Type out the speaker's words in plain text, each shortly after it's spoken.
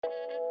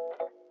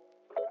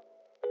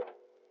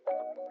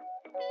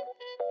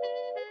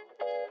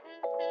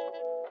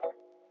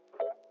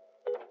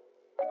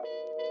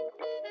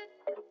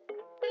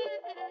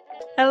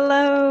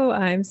Hello,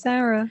 I'm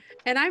Sarah,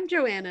 And I'm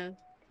Joanna.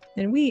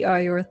 and we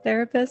are your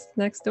therapist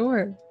next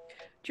door.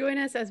 Join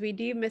us as we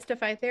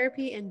demystify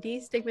therapy and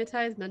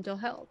destigmatize mental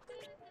health.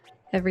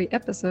 Every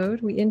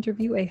episode, we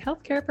interview a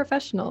healthcare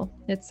professional.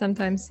 It's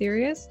sometimes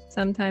serious,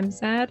 sometimes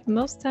sad,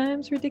 most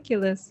times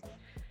ridiculous.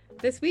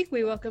 This week,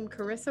 we welcome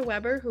Carissa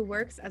Weber, who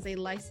works as a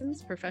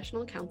licensed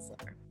professional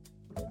counselor.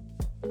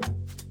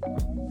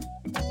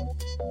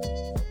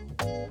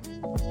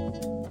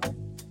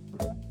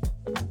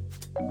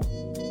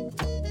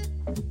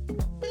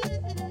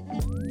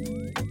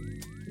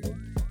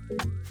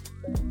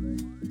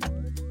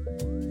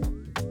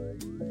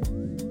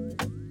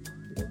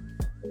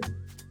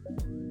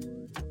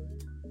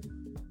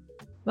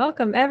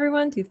 Welcome,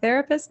 everyone, to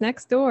Therapist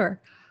Next Door,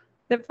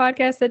 the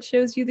podcast that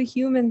shows you the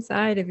human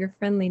side of your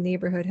friendly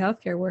neighborhood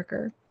healthcare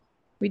worker.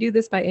 We do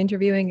this by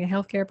interviewing a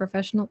healthcare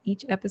professional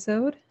each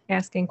episode,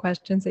 asking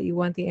questions that you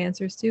want the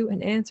answers to,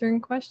 and answering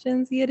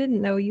questions you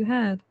didn't know you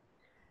had.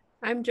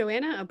 I'm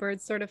Joanna, a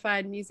board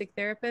certified music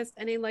therapist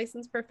and a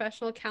licensed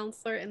professional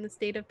counselor in the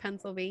state of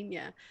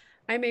Pennsylvania.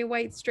 I'm a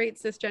white, straight,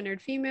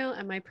 cisgendered female,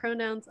 and my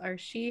pronouns are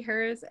she,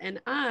 hers, and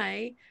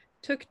I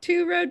took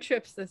 2 road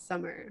trips this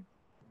summer.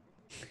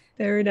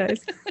 Very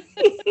nice.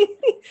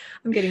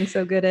 I'm getting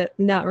so good at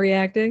not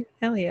reacting.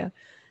 Hell yeah.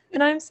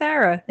 And I'm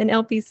Sarah, an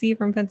LPC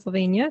from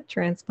Pennsylvania,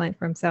 transplant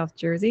from South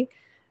Jersey.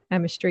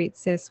 I'm a straight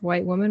cis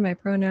white woman. My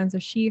pronouns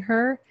are she,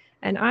 her,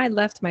 and I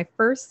left my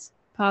first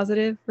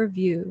positive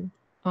review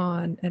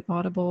on an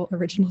Audible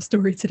original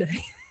story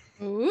today.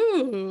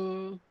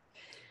 Ooh.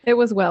 It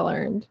was well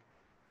earned.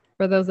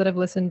 For those that have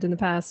listened in the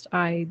past,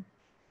 I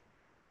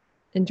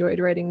enjoyed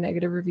writing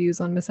negative reviews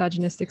on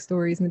misogynistic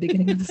stories in the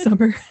beginning of the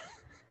summer.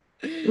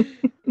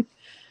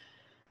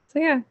 So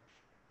yeah,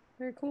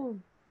 Very cool.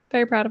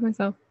 very proud of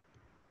myself.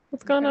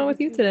 What's going on with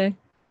you today?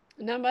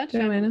 Not much.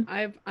 Joanna?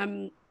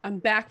 I'm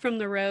back from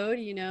the road,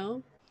 you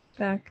know.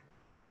 Back.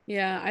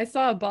 Yeah, I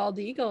saw a bald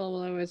eagle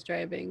while I was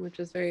driving, which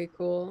was very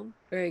cool,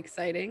 very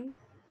exciting.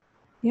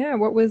 Yeah,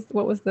 what was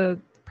the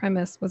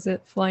premise? Was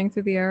it flying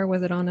through the air?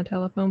 Was it on a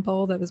telephone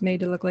pole that was made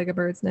to look like a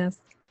bird's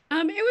nest?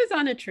 It was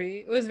on a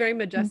tree. It was very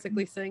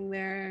majestically sitting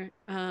there.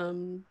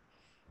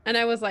 And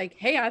I was like,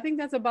 "Hey, I think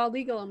that's a bald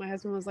eagle." And my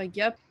husband was like,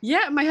 "Yep."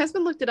 Yeah, my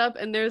husband looked it up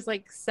and there's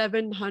like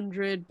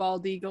 700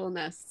 bald eagle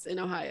nests in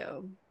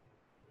Ohio.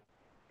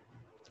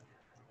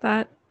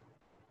 That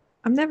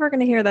I'm never going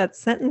to hear that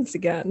sentence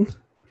again.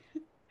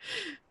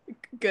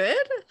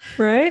 Good?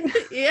 Right?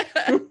 Yeah.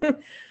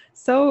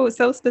 So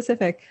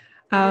specific.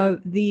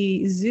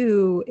 The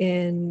zoo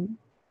in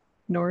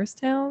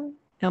Norristown,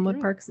 Elmwood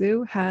Park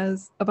Zoo,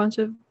 has a bunch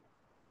of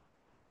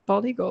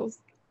bald eagles.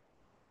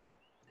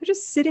 They're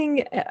just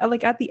sitting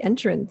at the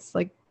entrance,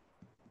 like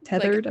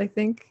tethered, I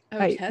think.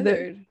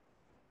 Tethered.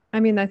 I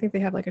mean, I think they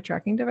have like a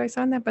tracking device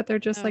on that, but they're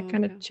just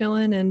kind of Okay.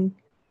 chilling and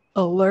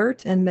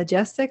alert and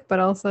majestic, but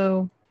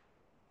also,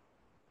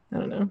 I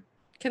don't know.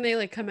 Can they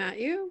like come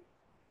at you?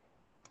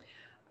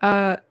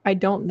 I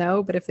don't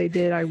know, but if they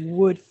did, I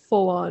would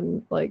full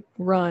on like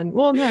run.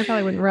 Well, no, I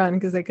probably wouldn't run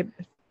because they could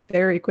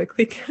very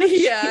quickly catch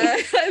Yeah,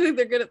 me. I think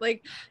they're good at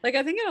like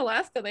I think in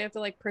Alaska they have to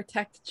like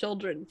protect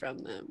children from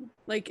them.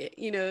 Like,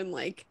 you know, in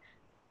like,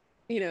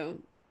 you know,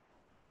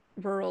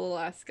 rural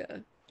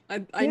Alaska.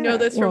 I know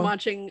this from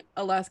watching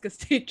Alaska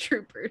State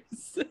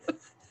Troopers.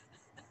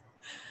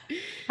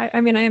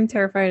 I mean, I am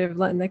terrified of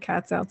letting the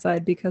cats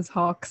outside because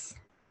hawks.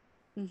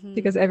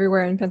 Because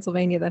everywhere in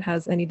Pennsylvania that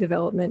has any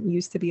development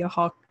used to be a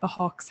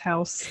hawk's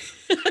house,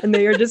 and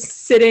they are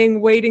just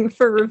sitting waiting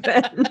for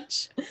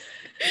revenge.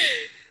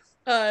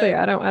 So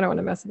yeah, I don't want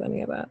to mess with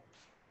any of that.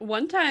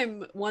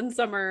 One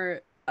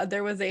summer,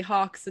 there was a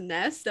hawk's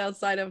nest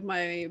outside of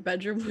my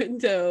bedroom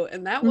window,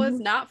 and that was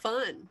not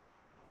fun.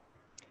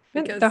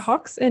 Because the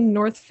hawks in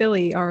North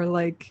Philly are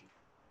like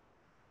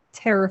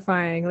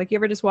terrifying. Like, you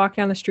ever just walk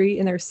down the street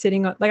and they're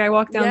sitting on, like, I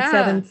walked down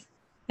 7th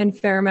and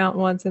Fairmount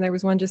once, and there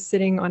was one just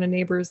sitting on a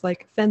neighbor's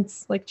like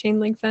fence, like chain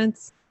link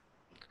fence.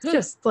 It's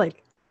just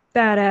like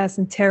badass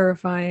and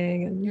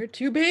terrifying. And you're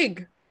too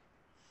big.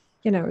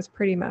 You know, it's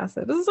pretty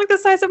massive. This is like the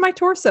size of my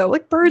torso.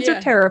 Like, birds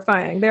are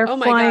terrifying. They're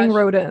flying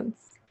rodents.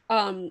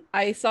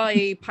 I saw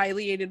a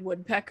pileated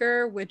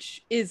woodpecker,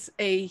 which is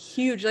a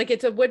huge, like,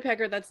 it's a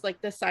woodpecker that's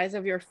like the size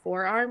of your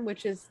forearm,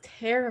 which is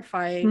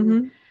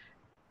terrifying.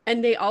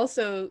 And they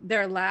also,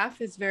 their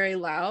laugh is very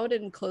loud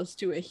and close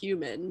to a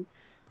human.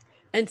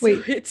 And so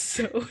it's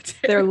so terrible.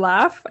 Their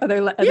laugh? Are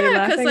they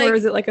laughing, like, or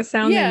is it like a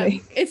sound they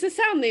make? It's a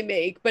sound they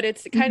make, but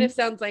it's kind of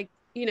sounds like,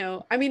 you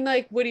know, I mean,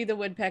 like Woody the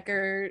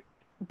Woodpecker,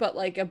 but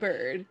like a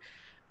bird.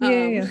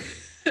 Yeah.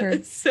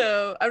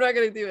 So I'm not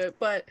gonna do it,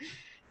 but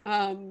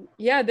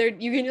yeah, they're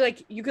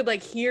you could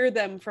like hear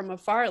them from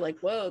afar, like,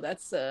 whoa,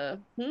 that's a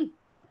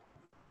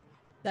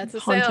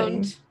haunting.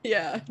 Sound.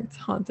 Yeah, it's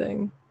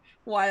haunting.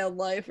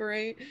 Wildlife,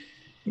 right?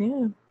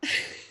 Yeah.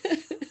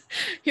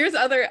 Here's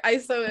other.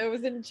 I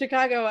was in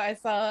Chicago. I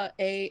saw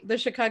the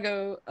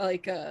Chicago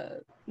like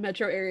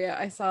metro area.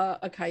 I saw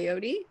a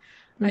coyote.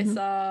 I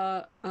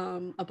saw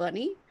a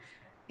bunny,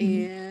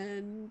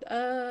 and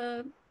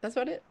that's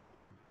about it.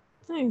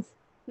 Nice.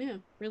 yeah,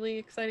 really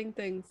exciting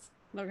things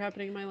that are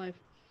happening in my life.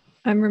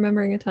 I'm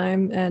remembering a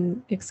time,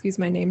 and excuse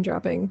my name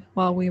dropping,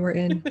 while we were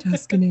in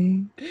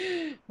Tuscany.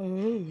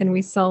 And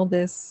we saw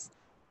this.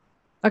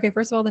 Okay,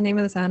 first of all, the name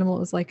of this animal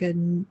is like a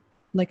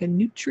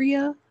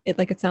nutria.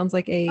 It sounds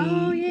like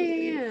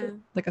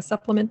like a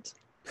supplement.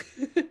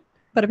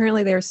 But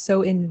apparently they're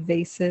so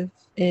invasive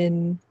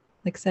in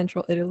like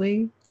central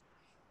Italy,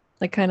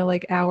 like kind of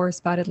like our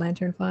spotted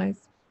lanternflies.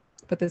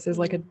 But this is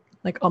like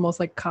almost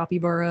like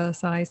capybara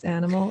sized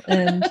animal.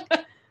 And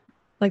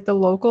like the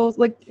locals,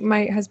 like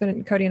my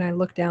husband Cody and I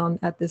looked down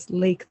at this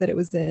lake that it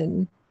was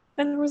in,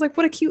 and it was like,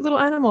 what a cute little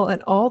animal.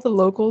 And all the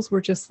locals were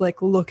just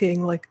like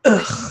looking like,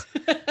 ugh,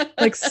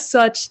 like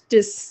such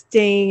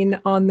disdain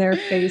on their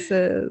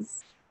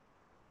faces.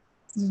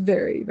 It's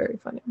very, very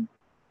funny.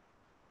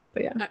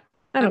 But yeah,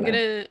 I'm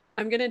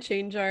gonna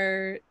change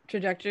our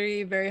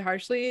trajectory very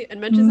harshly and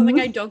mention something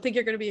I don't think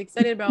you're gonna be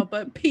excited about,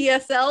 but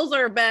PSLs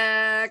are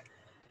back.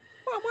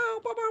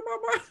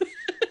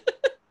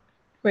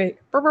 Wait,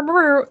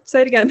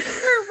 say it again.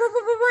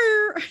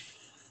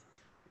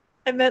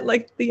 I meant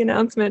like the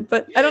announcement,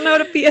 but I don't know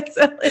what a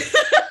PSL is.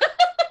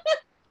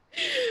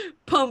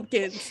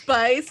 Pumpkin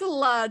spice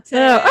latte.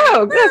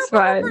 Oh, that's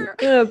fine.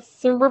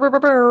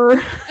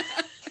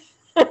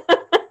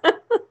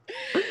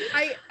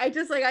 I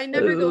just like, I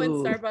never go in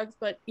Starbucks,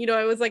 but you know,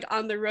 I was like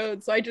on the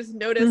road, so I just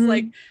noticed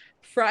like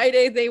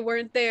Friday they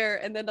weren't there,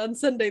 and then on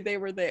Sunday they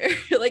were there.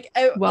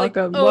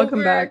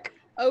 Welcome back.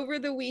 Over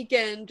the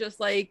weekend, just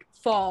like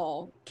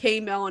fall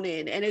came on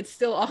in, and it's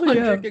still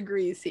 100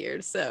 degrees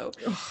here. So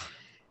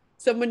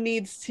someone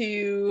needs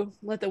to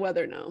let the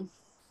weather know.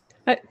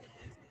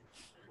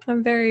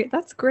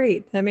 That's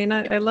great. I mean,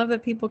 I love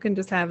that people can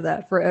just have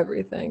that for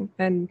everything.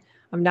 And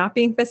I'm not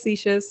being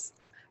facetious,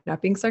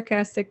 not being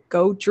sarcastic.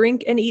 Go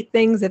drink and eat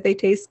things if they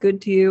taste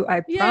good to you. I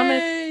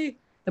promise.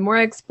 The more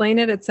I explain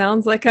it, it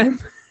sounds like I'm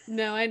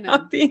I know.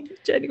 Not being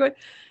genuine.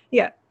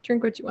 Yeah,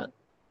 drink what you want.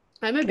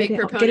 I'm a big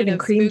proponent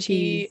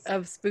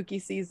of spooky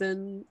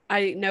season.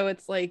 I know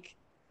it's like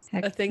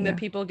a thing that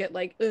people get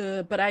like,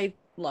 but I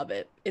love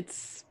it.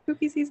 It's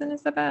spooky season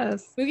is the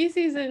best. Spooky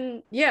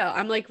season, yeah.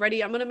 I'm like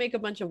ready. I'm gonna make a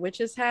bunch of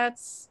witches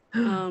hats,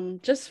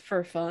 just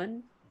for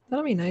fun.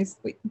 That'll be nice.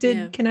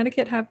 Did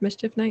Connecticut have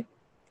Mischief Night?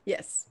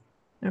 Yes.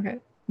 Okay.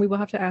 We will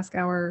have to ask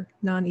our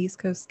non-East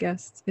Coast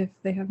guests if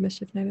they have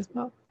Mischief Night as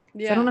well.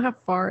 Yeah. So I don't know how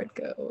far it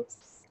goes.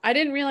 I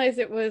didn't realize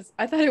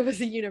I thought it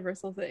was a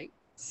universal thing.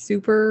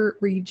 Super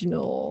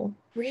regional.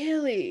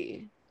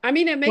 Really? I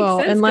mean, it makes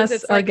sense. Unless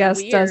it's our like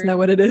guest weird. Does know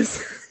what it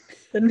is.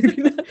 Then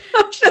maybe not.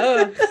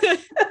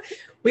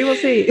 We will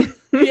see.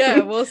 Yeah,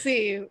 we'll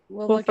see.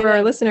 Well, for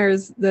our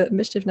listeners, the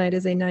Mischief Night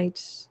is the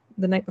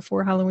night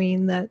before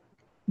Halloween, that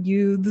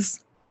youths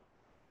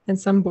and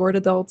some bored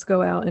adults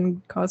go out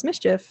and cause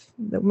mischief.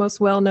 The most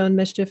well-known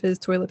mischief is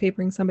toilet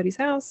papering somebody's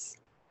house.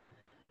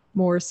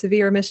 More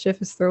severe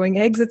mischief is throwing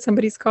eggs at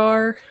somebody's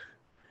car.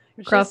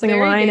 Crossing a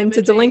line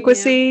into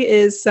delinquency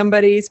is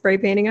somebody spray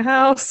painting a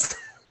house.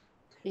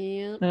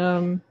 Yeah.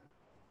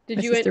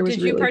 Did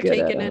you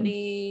partake in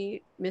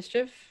any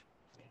mischief?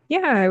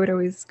 Yeah, I would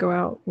always go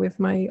out with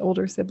my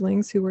older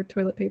siblings who were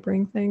toilet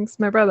papering things.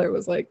 My brother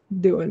was like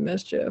doing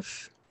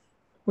mischief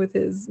with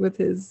his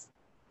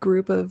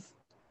group of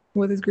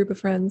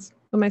friends.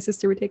 But my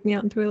sister would take me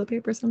out in toilet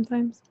paper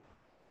sometimes.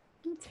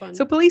 That's fun.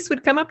 So police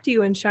would come up to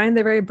you and shine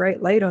their very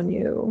bright light on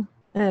you,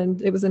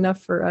 and it was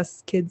enough for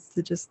us kids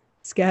to just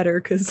scatter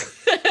because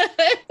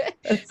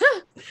it's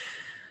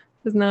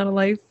not a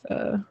life.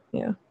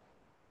 Yeah.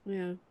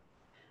 But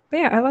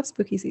yeah, I love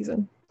spooky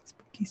season.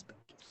 Spooky.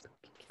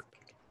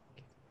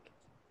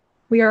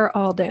 We are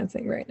all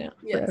dancing right now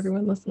for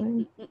everyone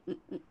listening.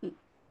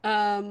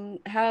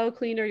 How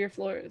clean are your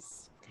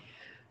floors?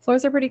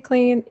 Floors are pretty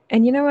clean.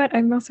 And you know what?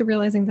 I'm also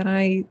realizing that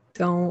I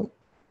don't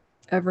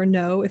ever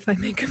know if I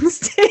make a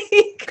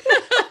mistake.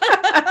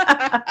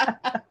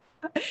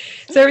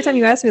 So every time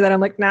you ask me that, I'm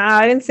like, nah,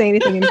 I didn't say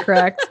anything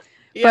incorrect.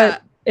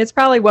 But it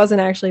probably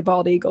wasn't actually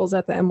bald eagles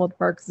at the Emerald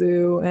Park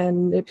Zoo.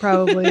 And it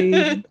probably,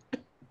 I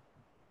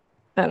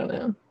don't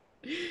know.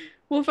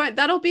 We'll find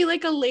that'll be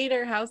like a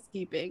later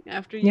housekeeping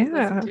after you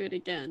listen to it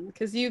again,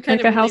 because you kind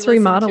like of a house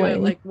remodeling to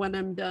it, like when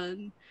I'm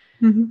done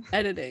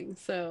editing.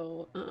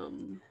 So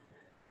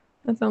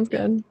that sounds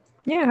good.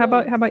 Yeah.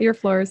 Cool. How about your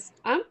floors?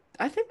 I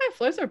think my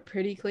floors are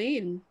pretty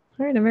clean.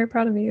 All right, I'm very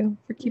proud of you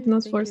for keeping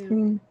those floors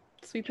clean.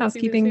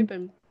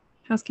 Sweeping.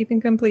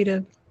 Housekeeping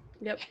completed.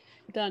 Yep,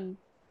 done.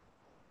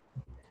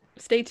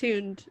 Stay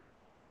tuned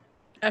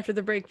after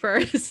the break for our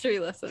history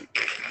lesson.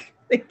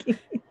 Thank you.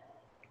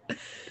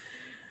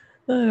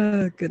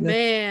 Oh, goodness.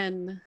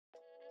 Man.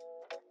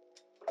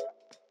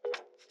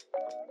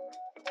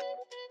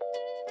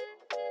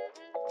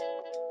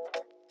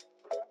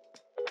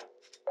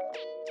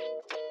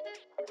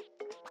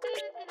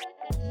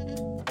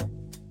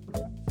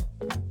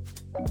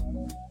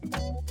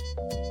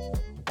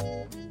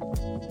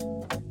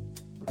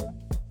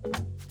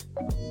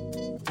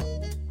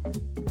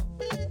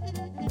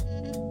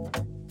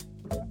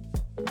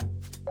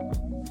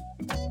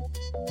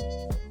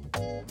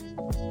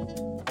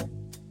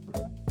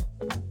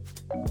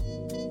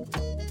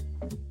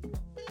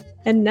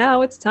 And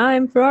now it's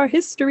time for our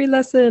history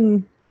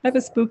lesson. I have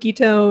a spooky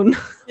tone.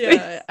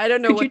 Yeah, I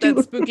don't know what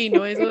that spooky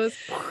noise was.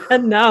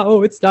 And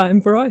now it's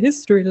time for our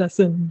history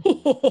lesson.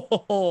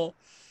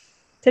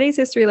 Today's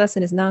history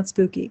lesson is not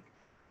spooky.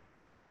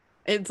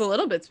 It's a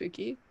little bit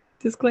spooky.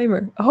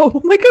 Disclaimer. Oh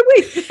my god,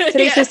 wait.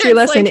 Today's history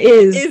lesson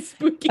is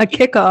spooky. A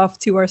kickoff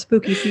to our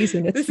spooky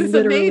season. It's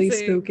literally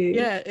amazing. Spooky.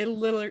 Yeah, it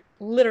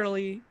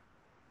literally.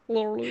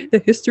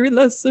 The history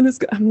lesson is...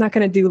 I'm not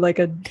going to do like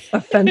an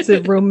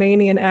offensive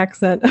Romanian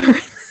accent.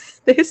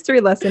 The history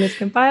lesson is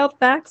compiled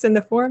facts in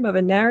the form of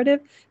a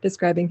narrative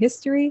describing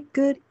history,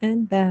 good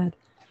and bad,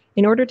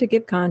 in order to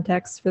give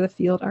context for the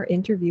field our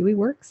interviewee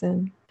works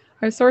in.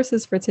 Our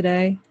sources for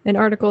today: an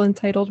article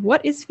entitled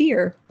 "What is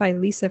Fear?" by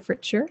Lisa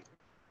Fritscher,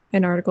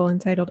 an article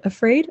entitled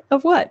 "Afraid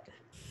of What?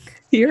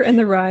 Fear and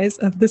the Rise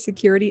of the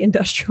Security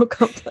Industrial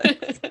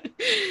Complex"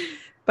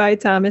 by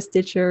Thomas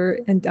Ditcher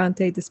and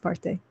Dante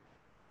Disparte.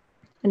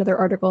 Another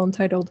article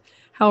entitled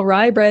 "How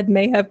Rye Bread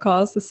May Have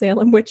Caused the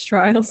Salem Witch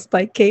Trials"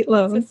 by Kate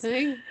Loans.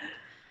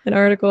 An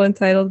article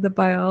entitled "The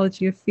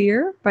Biology of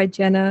Fear" by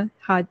Jenna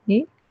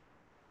Hodney.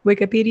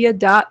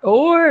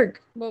 Wikipedia.org,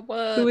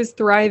 who is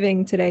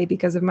thriving today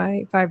because of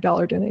my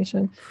 $5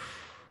 donation,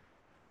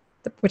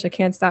 which I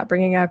can't stop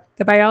bringing up.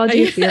 "The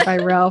Biology of Fear" by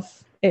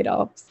Ralph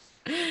Adolphs.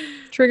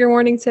 Trigger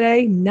warning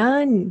today: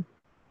 none.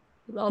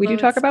 We do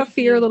talk about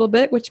fear a little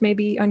bit, which may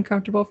be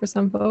uncomfortable for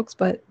some folks,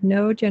 but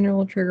no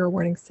general trigger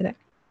warnings today.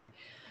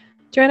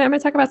 Joanna, I'm going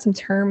to talk about some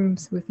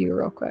terms with you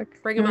real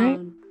quick. Bring them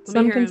on.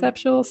 Some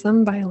conceptual,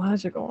 some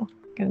biological.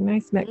 Got a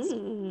nice mix.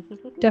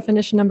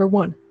 Definition number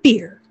 1: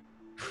 fear.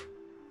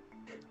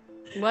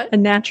 What? A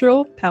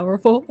natural,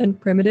 powerful, and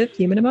primitive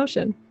human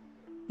emotion.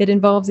 It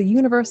involves a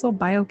universal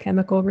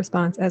biochemical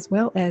response as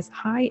well as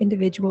high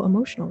individual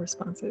emotional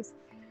responses.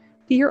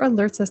 Fear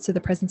alerts us to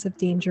the presence of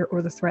danger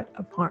or the threat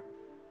of harm,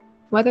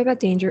 whether that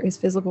danger is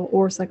physical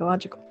or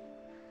psychological.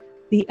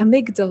 The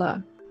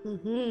amygdala,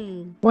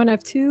 one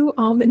of 2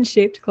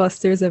 almond-shaped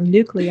clusters of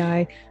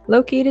nuclei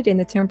located in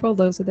the temporal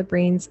lobes of the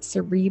brain's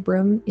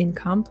cerebrum in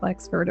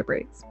complex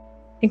vertebrates,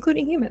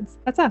 including humans.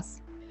 That's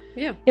us.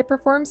 Yeah. It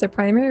performs a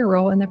primary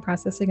role in the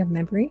processing of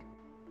memory,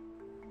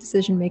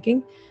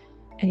 decision-making,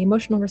 and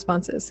emotional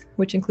responses,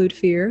 which include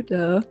fear,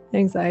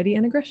 anxiety,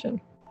 and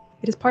aggression.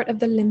 It is part of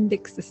the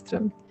limbic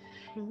system.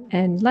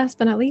 And last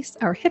but not least,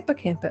 our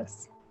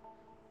hippocampus.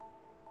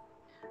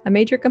 A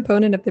major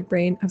component of the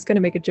brain. I was going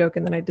to make a joke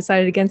and then I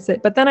decided against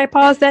it, but then I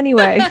paused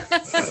anyway.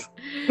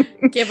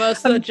 Give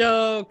us the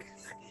joke.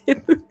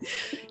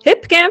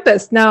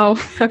 Hippocampus. No.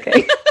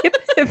 Okay.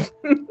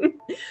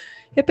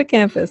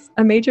 Hippocampus,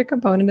 a major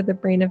component of the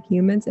brain of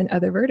humans and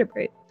other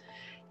vertebrates.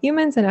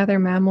 Humans and other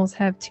mammals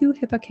have 2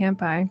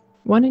 hippocampi,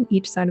 one in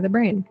each side of the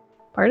brain.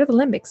 Part of the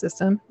limbic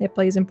system, it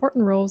plays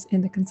important roles in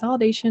the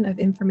consolidation of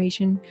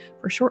information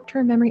for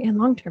short-term memory and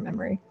long-term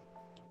memory,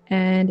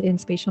 and in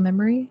spatial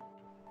memory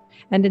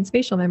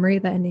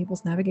that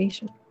enables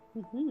navigation.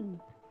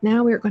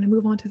 Now we're going to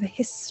move on to the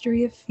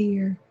history of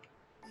fear.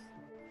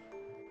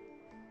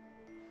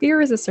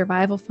 Fear is a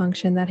survival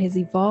function that has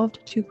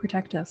evolved to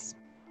protect us.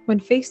 When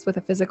faced with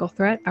a physical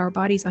threat, our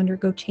bodies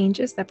undergo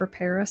changes that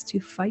prepare us to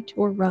fight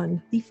or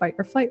run, the fight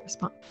or flight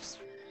response.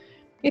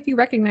 If you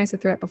recognize the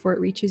threat before it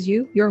reaches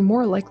you, you're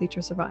more likely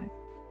to survive.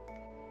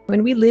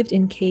 When we lived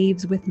in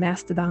caves with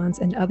mastodons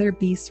and other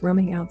beasts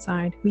roaming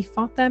outside, we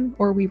fought them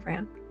or we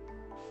ran.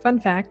 Fun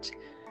fact,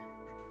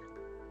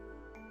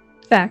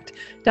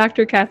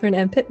 Dr. Catherine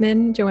M.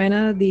 Pittman,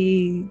 Joanna,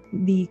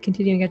 the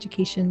continuing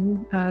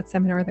education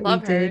seminar that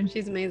Love we her. did,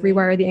 She's amazing.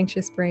 Rewire the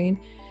Anxious Brain,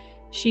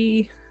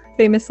 she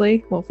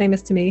famously,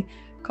 famous to me,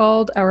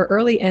 called our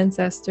early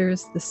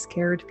ancestors the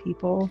scared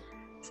people,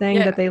 saying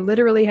that they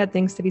literally had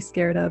things to be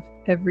scared of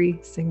every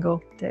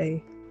single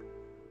day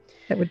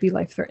that would be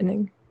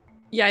life-threatening.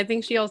 Yeah, I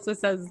think she also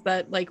says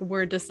that like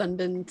we're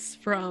descendants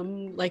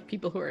from like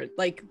people who are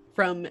like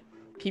from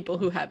people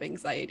who have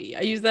anxiety.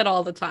 I use that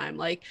all the time.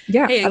 Like,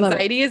 hey,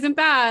 anxiety isn't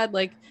bad.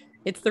 Like,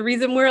 it's the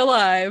reason we're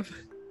alive.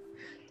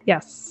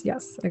 Yes,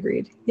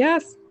 agreed.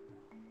 Yes.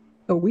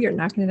 Oh, we are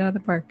knocking it out of the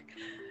park.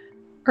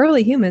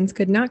 Early humans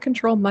could not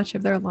control much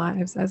of their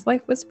lives as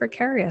life was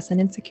precarious and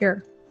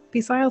insecure.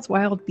 Besides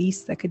wild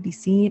beasts that could be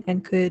seen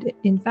and could,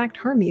 in fact,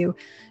 harm you,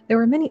 there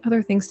were many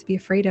other things to be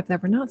afraid of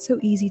that were not so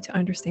easy to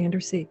understand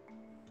or see.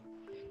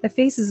 The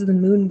phases of the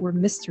moon were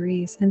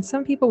mysteries, and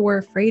some people were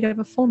afraid of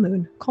a full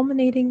moon,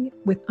 culminating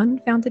with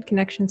unfounded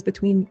connections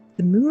between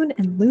the moon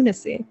and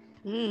lunacy.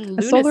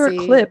 A solar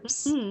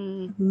eclipse.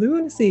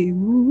 Lunacy.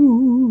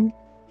 Ooh.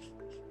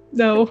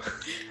 No.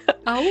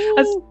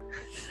 Oh.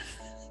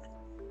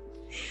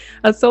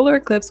 A solar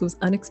eclipse was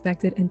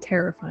unexpected and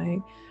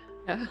terrifying.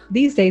 Yeah.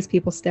 These days,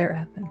 people stare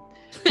at them.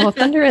 While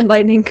thunder and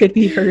lightning could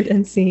be heard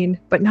and seen,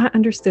 but not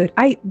understood.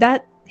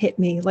 That hit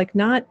me,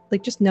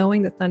 just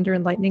knowing that thunder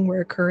and lightning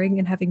were occurring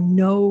and having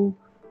no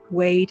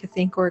way to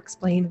think or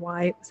explain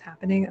why it was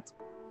happening. That's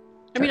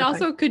terrifying. I mean,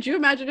 also, could you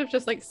imagine if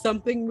just like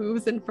something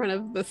moves in front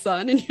of the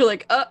sun and you're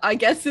like, I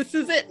guess this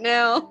is it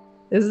now.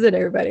 This is it,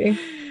 everybody.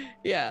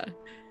 Yeah.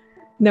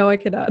 No, I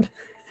cannot.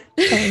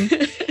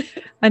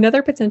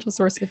 Another potential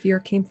source of fear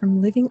came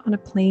from living on a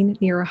plain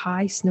near a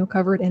high,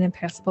 snow-covered and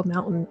impassable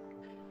mountain,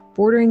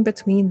 bordering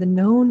between the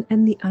known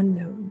and the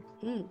unknown.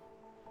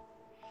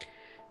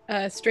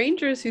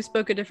 Strangers who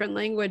spoke a different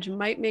language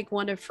might make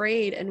one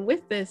afraid, and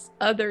with this,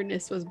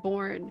 otherness was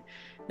born.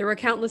 There were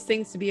countless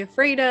things to be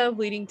afraid of,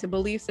 leading to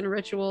beliefs and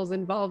rituals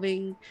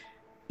evolving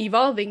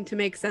to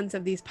make sense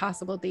of these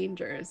possible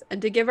dangers,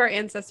 and to give our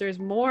ancestors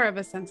more of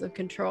a sense of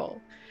control.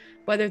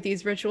 Whether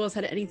these rituals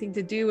had anything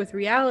to do with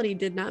reality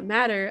did not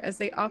matter, as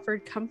they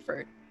offered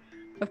comfort.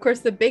 Of course,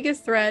 the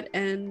biggest threat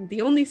and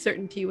the only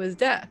certainty was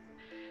death.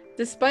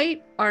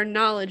 Despite our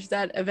knowledge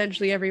that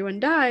eventually everyone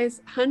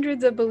dies,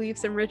 hundreds of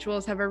beliefs and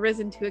rituals have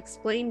arisen to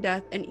explain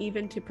death and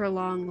even to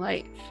prolong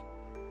life.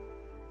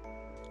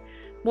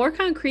 More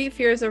concrete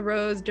fears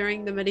arose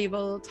during the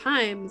medieval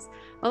times,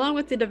 along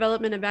with the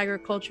development of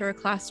agriculture,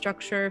 class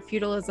structure,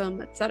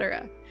 feudalism,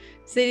 etc.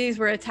 Cities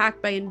were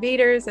attacked by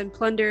invaders and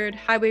plundered.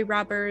 Highway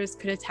robbers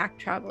could attack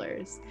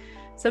travelers.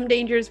 Some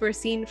dangers were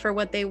seen for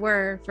what they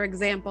were. For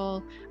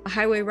example, a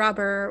highway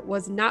robber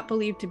was not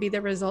believed to be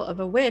the result of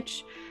a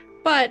witch,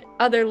 but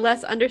other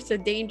less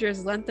understood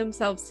dangers lent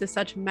themselves to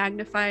such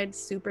magnified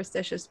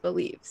superstitious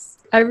beliefs.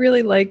 I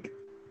really like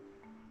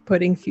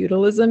putting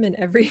feudalism in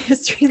every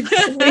history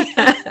lesson we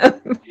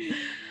have.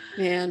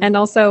 Man. And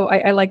also,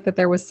 I like that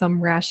there was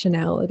some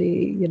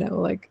rationality,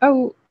 like,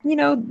 oh,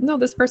 no,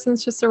 this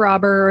person's just a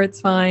robber, it's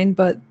fine,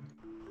 but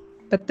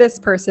this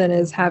person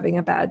is having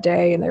a bad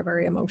day and they're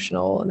very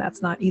emotional, and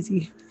that's not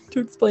easy to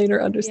explain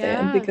or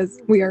understand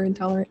because we are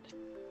intolerant.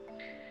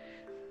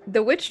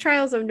 The witch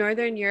trials of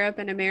Northern Europe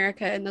and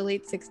America in the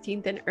late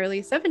 16th and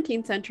early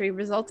 17th century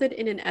resulted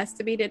in an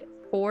estimated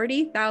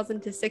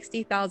 40,000 to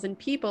 60,000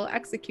 people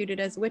executed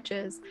as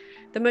witches,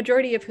 the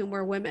majority of whom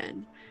were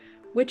women.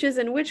 Witches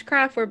and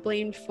witchcraft were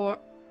blamed for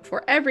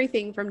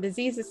everything from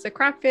diseases to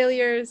crop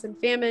failures and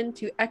famine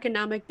to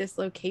economic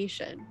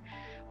dislocation.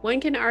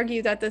 One can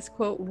argue that this,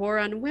 quote, war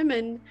on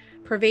women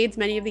pervades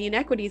many of the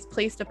inequities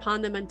placed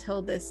upon them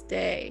until this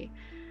day.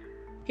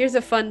 Here's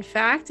a fun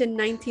fact. In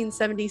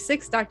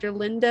 1976, Dr.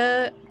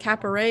 Linda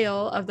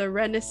Caporael of the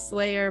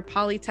Rensselaer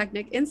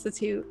Polytechnic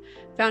Institute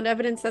found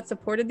evidence that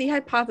supported the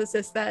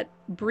hypothesis that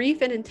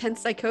brief and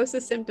intense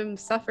psychosis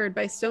symptoms suffered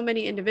by so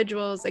many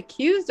individuals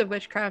accused of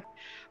witchcraft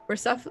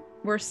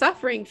were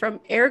suffering from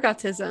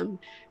ergotism,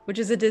 which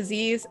is a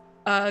disease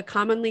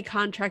commonly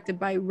contracted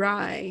by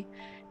rye.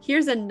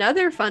 Here's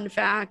another fun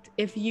fact.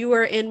 If you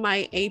were in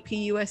my AP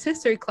US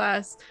history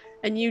class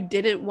and you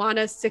didn't want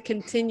us to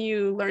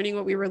continue learning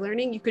what we were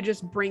learning, you could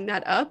just bring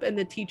that up and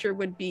our teacher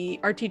would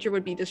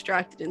be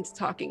distracted into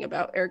talking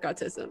about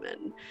ergotism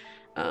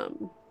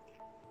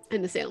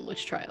and the Salem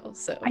witch trials.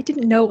 So I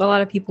didn't know a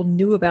lot of people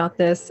knew about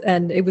this,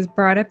 and it was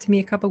brought up to me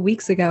a couple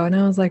weeks ago, and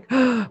I was like,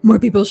 oh, more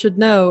people should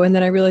know. And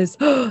then I realized,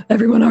 oh,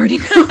 everyone already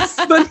knows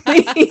but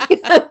me.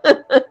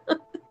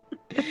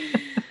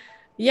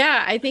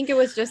 Yeah, I think it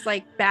was just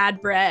like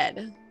bad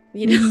bread.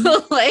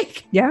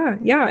 Like yeah,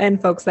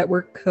 and folks that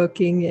were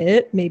cooking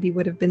it maybe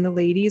would have been the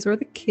ladies or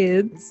the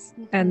kids,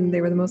 and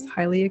they were the most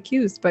highly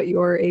accused, but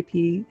your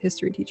AP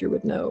history teacher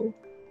would know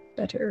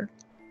better.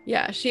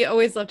 Yeah, she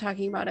always loved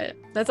talking about it.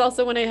 That's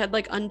also when I had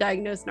like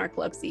undiagnosed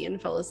narcolepsy and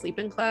fell asleep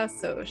in class,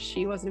 so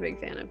she wasn't a big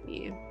fan of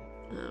me.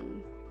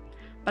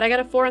 But I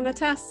got a 4 on the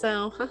test,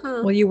 so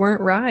Well, you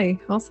weren't rye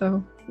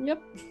also.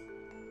 Yep.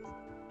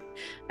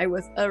 I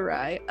was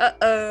awry.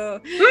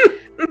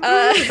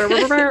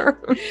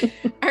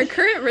 Our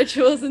current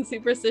rituals and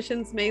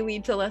superstitions may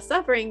lead to less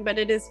suffering, but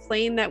it is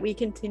plain that we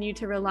continue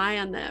to rely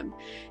on them.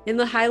 In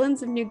the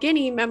highlands of New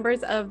Guinea,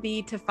 members of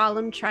the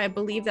Tafalum tribe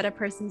believe that a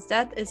person's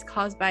death is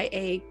caused by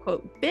a,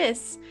 quote,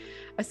 bis,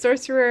 a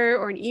sorcerer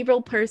or an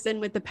evil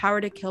person with the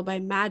power to kill by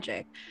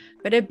magic.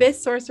 But a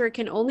bis sorcerer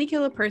can only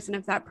kill a person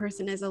if that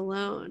person is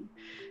alone.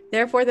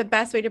 Therefore, the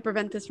best way to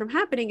prevent this from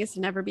happening is to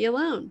never be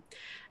alone.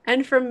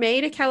 And from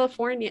Maine to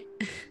California,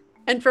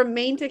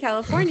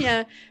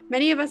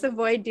 many of us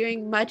avoid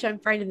doing much on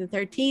Friday the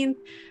 13th.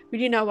 We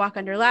do not walk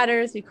under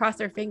ladders, we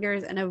cross our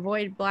fingers and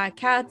avoid black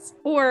cats.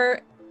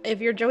 Or if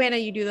you're Joanna,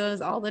 you do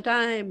those all the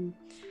time.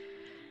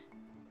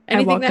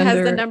 Anything that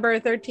has the number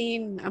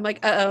 13, I'm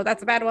like,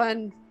 that's a bad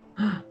one.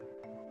 I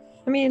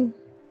mean,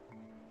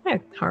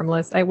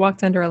 harmless. I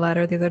walked under a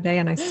ladder the other day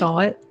and I saw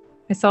it.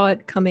 I saw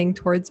it coming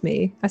towards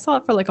me. I saw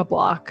it for like a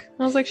block.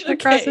 I was like, should I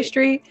cross the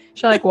street?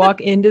 Should I like walk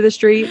into the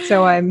street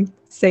so I'm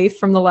safe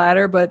from the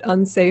ladder but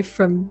unsafe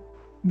from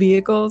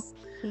vehicles?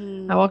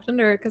 I walked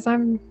under it because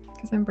I'm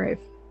brave.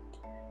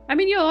 I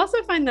mean, you'll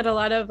also find that a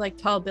lot of like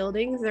tall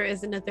buildings, there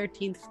isn't a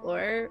 13th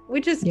floor,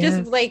 which is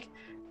just like,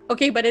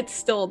 okay, but it's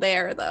still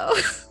there though.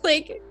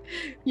 Like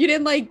you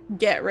didn't like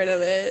get rid of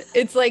it.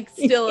 It's like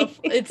still,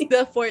 it's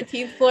the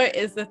 14th floor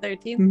is the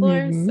 13th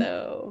floor.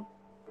 So.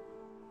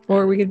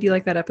 Or we could be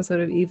like that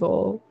episode of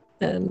Evil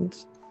and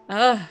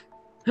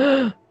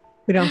we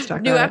don't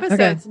talk new about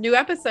episodes. New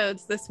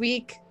episodes this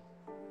week.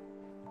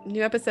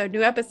 New episode.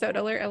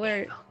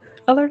 Alert.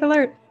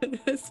 Alert.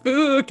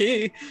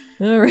 Spooky.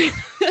 All right.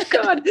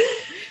 God.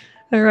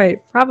 All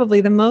right. Probably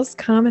the most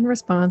common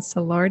response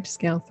to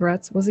large-scale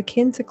threats was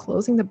akin to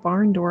closing the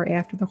barn door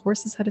after the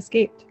horses had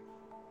escaped.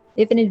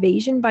 If an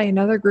invasion by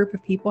another group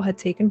of people had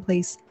taken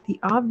place, the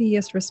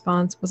obvious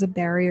response was a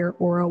barrier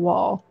or a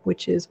wall,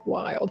 which is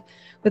wild,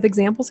 with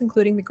examples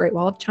including the Great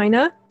Wall of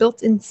China,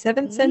 built in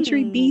 7th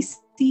century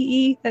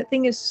BCE. That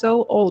thing is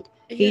so old.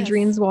 Yes.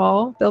 Hadrian's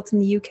Wall, built in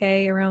the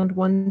UK around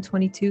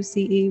 122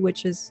 CE,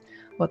 which is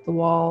what the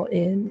wall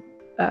in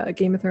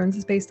Game of Thrones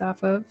is based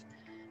off of.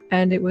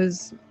 And it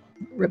was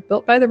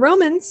built by the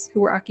Romans, who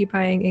were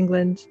occupying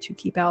England to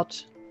keep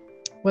out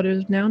what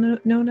is now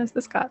known as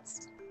the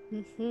Scots.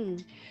 Mm-hmm.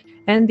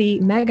 And the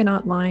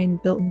Maginot Line,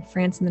 built in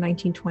France in the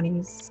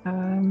 1920s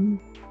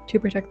to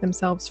protect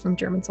themselves from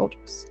German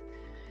soldiers.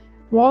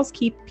 Walls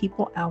keep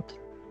people out,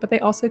 but they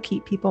also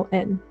keep people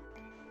in,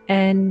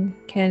 and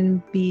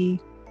can be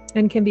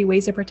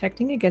ways of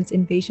protecting against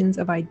invasions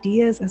of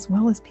ideas as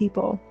well as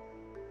people.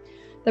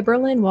 The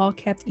Berlin Wall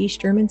kept East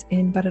Germans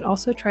in, but it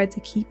also tried to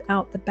keep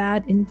out the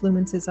bad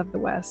influences of the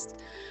West.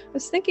 I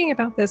was thinking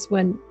about this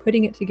when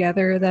putting it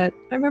together, that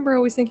I remember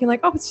always thinking like,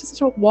 oh, it's just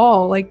a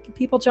wall. Like,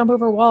 people jump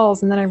over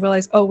walls. And then I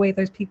realized, oh, wait,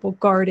 there's people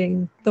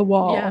guarding the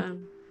wall. Yeah.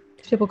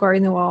 People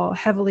guarding the wall,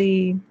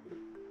 heavily,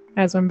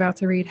 as I'm about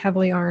to read,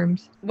 heavily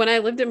armed. When I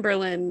lived in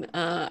Berlin,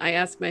 I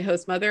asked my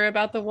host mother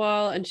about the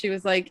wall, and she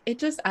was like, it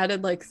just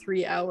added like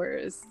 3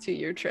 hours to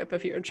your trip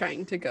if you're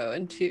trying to go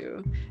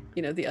into,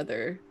 the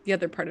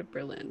other part of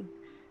Berlin.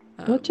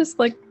 Well, just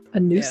like a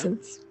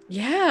nuisance.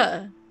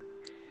 Yeah.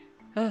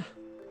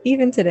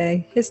 Even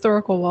today,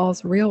 historical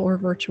walls, real or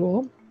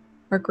virtual,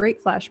 are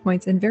great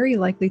flashpoints and very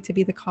likely to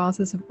be the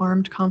causes of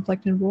armed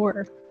conflict and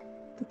war.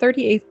 The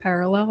 38th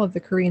parallel of the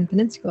Korean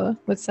Peninsula,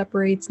 which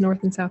separates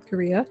North and South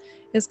Korea,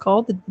 is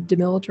called the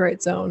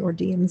Demilitarized Zone, or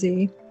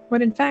DMZ,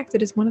 when in fact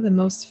it is one of the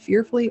most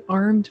fearfully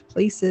armed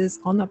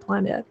places on the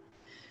planet.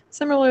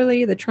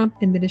 Similarly, the Trump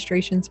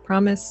administration's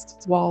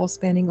promised wall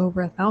spanning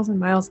over 1,000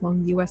 miles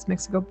along the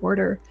U.S.-Mexico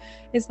border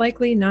is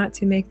likely not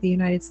to make the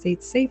United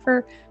States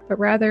safer, but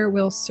rather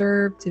will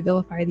serve to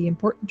vilify the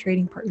important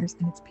trading partners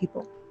and its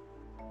people.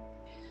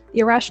 The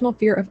irrational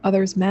fear of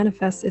others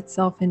manifests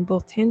itself in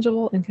both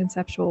tangible and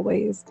conceptual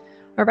ways,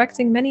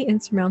 erecting many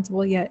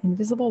insurmountable yet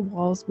invisible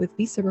walls with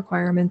visa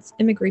requirements,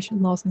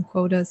 immigration laws and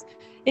quotas,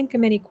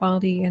 income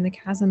inequality, and the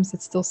chasms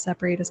that still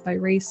separate us by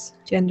race,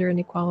 gender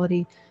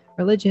inequality,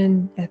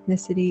 religion,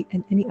 ethnicity,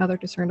 and any other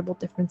discernible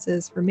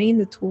differences remain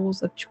the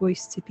tools of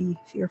choice to be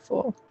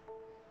fearful.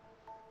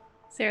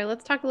 Sarah,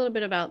 let's talk a little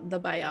bit about the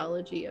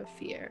biology of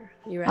fear.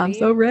 You ready? I'm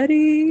so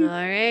ready. All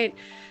right.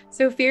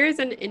 So fear is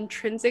an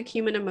intrinsic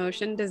human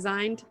emotion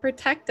designed to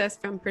protect us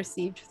from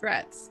perceived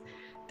threats.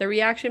 The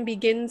reaction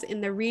begins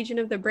in the region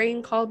of the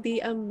brain called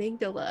the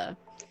amygdala.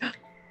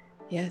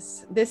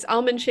 Yes, this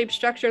almond-shaped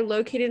structure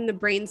located in the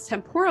brain's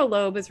temporal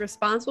lobe is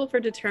responsible for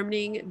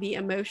determining the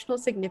emotional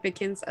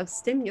significance of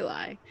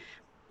stimuli.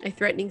 A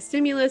threatening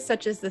stimulus,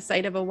 such as the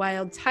sight of a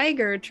wild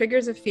tiger,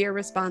 triggers a fear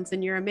response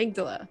in your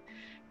amygdala.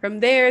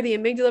 From there, the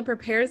amygdala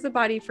prepares the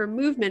body for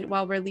movement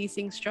while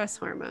releasing stress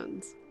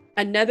hormones.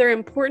 Another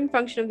important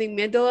function of the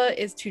amygdala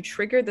is to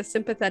trigger the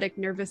sympathetic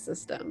nervous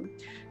system.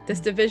 This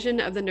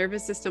division of the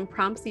nervous system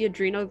prompts the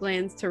adrenal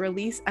glands to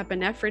release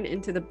epinephrine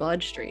into the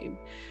bloodstream.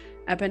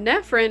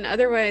 Epinephrine,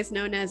 otherwise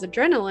known as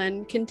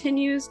adrenaline,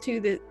 contributes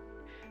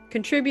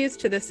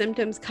to the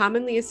symptoms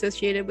commonly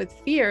associated with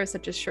fear,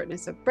 such as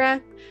shortness of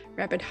breath,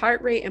 rapid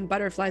heart rate, and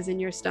butterflies in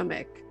your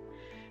stomach.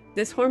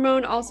 This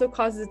hormone also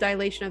causes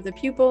dilation of the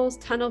pupils,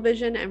 tunnel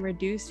vision, and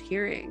reduced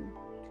hearing.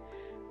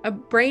 A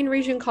brain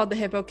region called the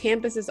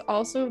hippocampus is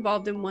also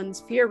involved in one's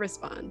fear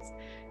response.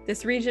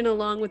 This region,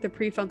 along with the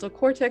prefrontal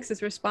cortex,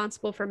 is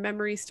responsible for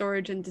memory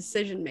storage and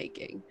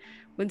decision-making.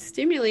 When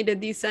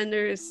stimulated, these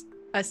centers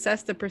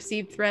assess the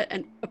perceived threat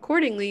and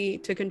accordingly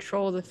to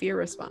control the fear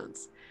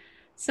response.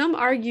 Some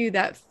argue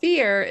that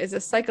fear is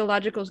a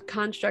psychological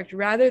construct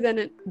rather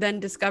than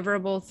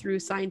discoverable through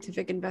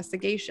scientific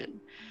investigation.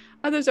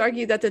 Others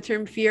argue that the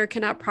term fear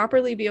cannot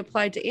properly be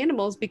applied to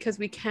animals because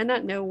we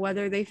cannot know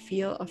whether they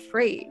feel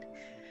afraid.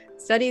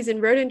 Studies in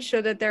rodents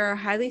show that there are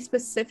highly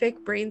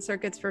specific brain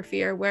circuits for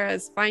fear,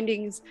 whereas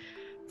findings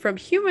from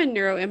human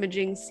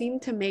neuroimaging seem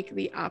to make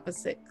the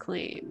opposite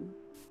claim.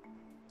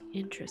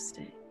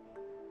 Interesting.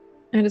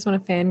 I just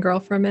want to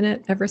fangirl for a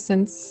minute. Ever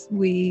since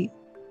we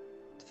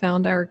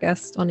found our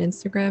guest on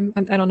Instagram,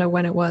 I don't know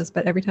when it was,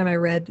 but every time I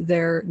read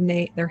their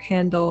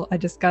handle, I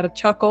just got a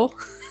chuckle.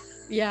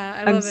 Yeah,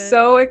 I love it. I'm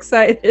so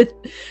excited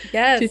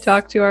to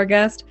talk to our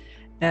guest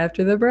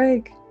after the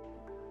break.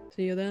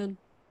 See you then.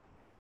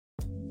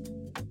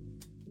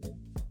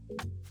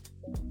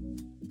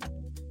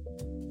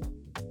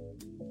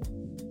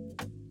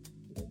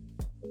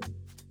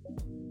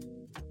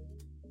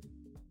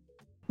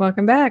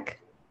 Welcome back.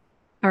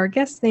 Our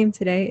guest's name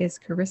today is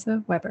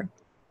Carissa Weber.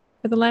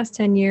 For the last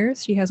 10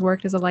 years, she has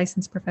worked as a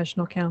licensed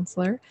professional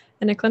counselor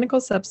and a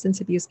clinical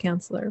substance abuse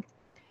counselor.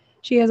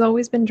 She has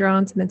always been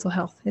drawn to mental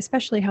health,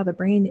 especially how the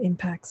brain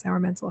impacts our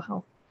mental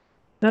health.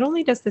 Not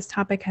only does this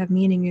topic have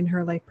meaning in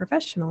her life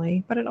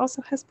professionally, but it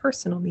also has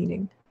personal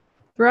meaning.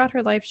 Throughout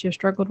her life, she has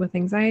struggled with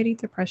anxiety,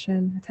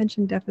 depression,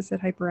 attention deficit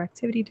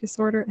hyperactivity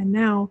disorder, and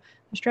now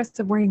the stress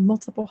of wearing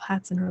multiple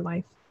hats in her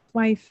life: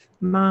 wife,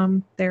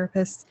 mom,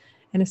 therapist,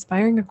 and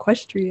aspiring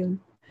equestrian.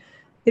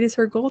 It is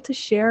her goal to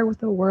share with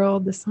the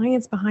world the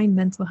science behind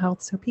mental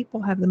health so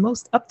people have the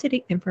most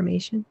up-to-date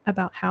information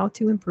about how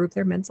to improve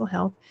their mental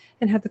health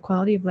and have the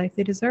quality of life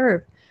they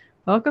deserve.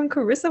 Welcome,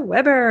 Carissa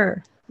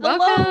Weber.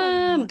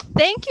 Welcome.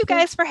 Thank you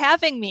guys for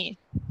having me.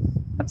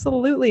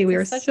 Absolutely. We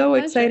are so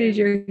excited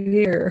you're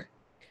here.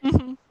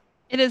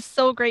 It is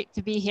so great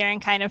to be here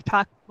and kind of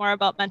talk more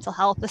about mental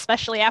health,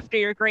 especially after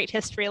your great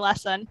history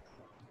lesson.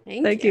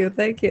 Thank you.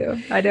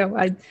 I know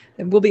it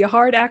will be a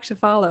hard act to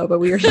follow, but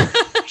we are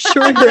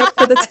sure you're up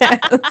for the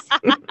task.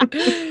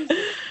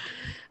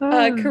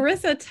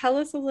 Carissa, tell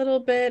us a little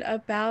bit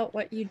about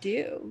what you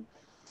do.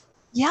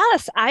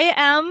 Yes, I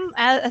am,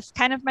 as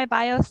kind of my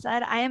bio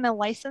said, I am a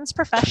licensed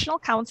professional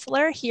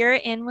counselor here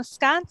in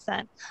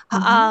Wisconsin.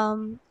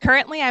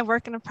 Currently, I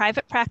work in a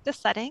private practice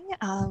setting,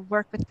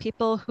 work with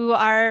people who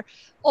are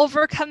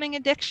overcoming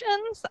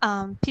addictions,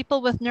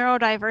 people with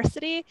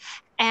neurodiversity,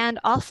 and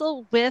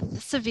also with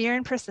severe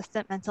and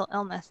persistent mental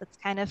illness. It's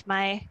kind of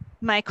my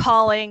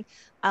calling.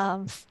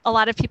 A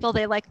lot of people,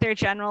 they like their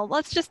general,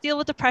 let's just deal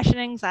with depression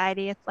and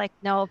anxiety. It's like,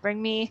 no,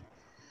 bring me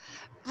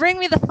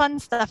the fun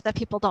stuff that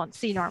people don't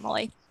see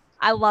normally.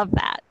 I love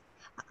that.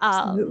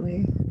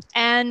 Absolutely.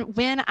 And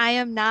when I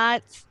am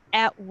not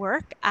at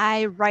work,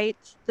 I write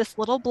this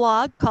little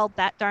blog called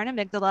That Darn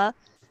Amygdala,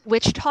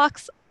 which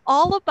talks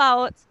all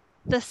about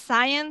the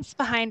science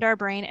behind our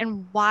brain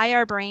and why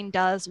our brain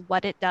does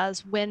what it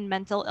does when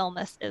mental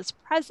illness is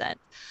present.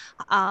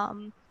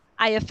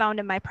 I have found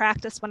in my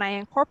practice, when I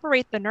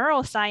incorporate the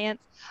neuroscience,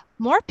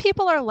 more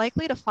people are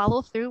likely to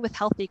follow through with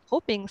healthy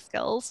coping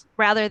skills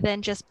rather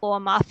than just blow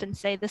them off and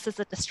say, this is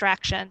a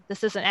distraction,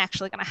 this isn't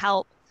actually going to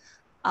help.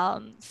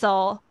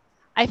 So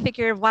I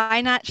figured,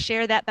 why not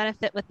share that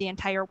benefit with the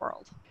entire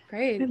world?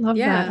 Great. I love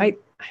that.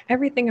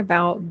 Everything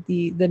about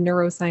the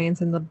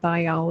neuroscience and the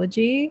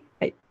biology,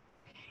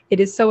 it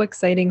is so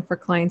exciting for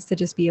clients to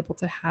just be able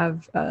to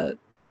have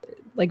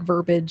like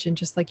verbiage and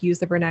just like use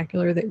the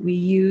vernacular that we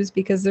use,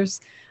 because there's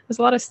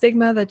a lot of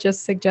stigma that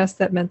just suggests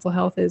that mental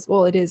health is,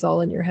 well, it is all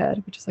in your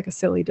head, which is like a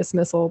silly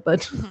dismissal,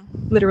 but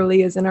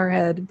literally is in our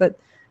head. But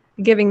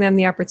giving them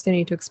the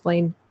opportunity to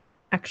explain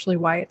actually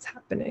why it's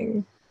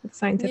happening with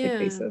scientific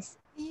basis.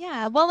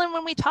 Yeah, well, and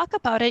when we talk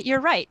about it, you're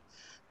right.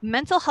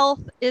 Mental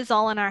health is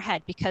all in our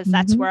head because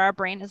that's where our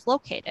brain is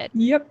located.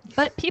 Yep.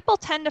 But people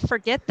tend to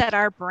forget that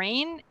our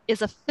brain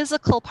is a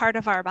physical part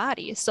of our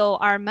body. So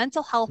our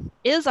mental health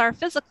is our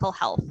physical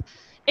health.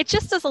 It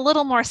just is a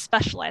little more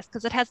specialized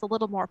because it has a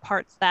little more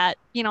parts that,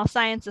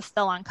 science is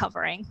still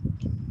uncovering.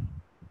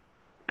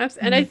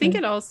 And I think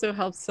it also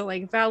helps to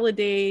like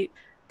validate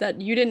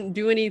that you didn't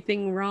do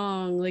anything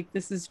wrong. Like,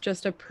 this is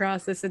just a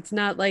process. It's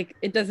not like,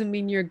 it doesn't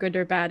mean you're good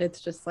or bad.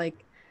 It's just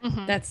like,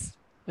 that's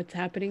what's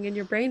happening in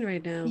your brain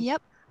right now.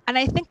 Yep. And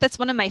I think that's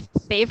one of my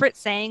favorite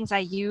sayings I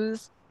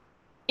use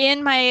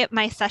in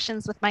my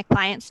sessions with my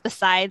clients,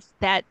 besides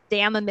that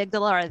damn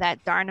amygdala or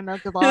that darn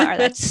amygdala or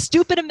that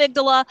stupid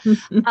amygdala,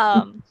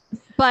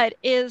 but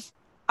is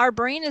our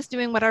brain is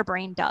doing what our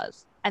brain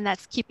does, and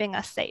that's keeping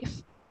us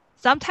safe.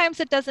 Sometimes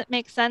it doesn't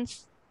make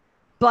sense,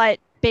 but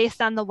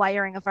based on the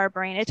wiring of our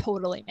brain, it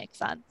totally makes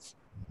sense.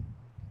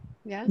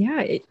 Yeah.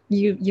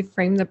 You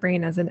frame the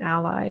brain as an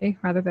ally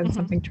rather than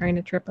something trying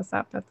to trip us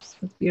up. That's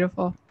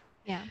beautiful.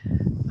 Yeah.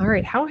 All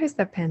right. How has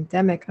the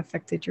pandemic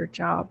affected your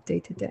job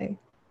day to day?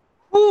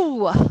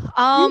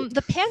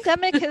 The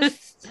pandemic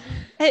has,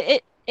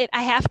 I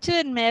have to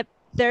admit,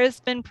 there's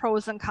been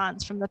pros and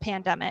cons from the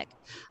pandemic.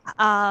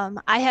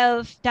 I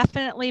have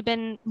definitely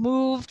been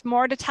moved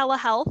more to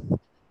telehealth,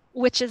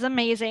 which is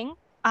amazing.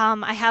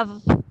 I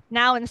have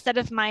now, instead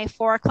of my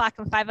 4 o'clock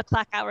and 5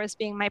 o'clock hours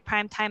being my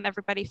prime time,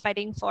 everybody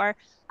fighting for,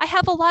 I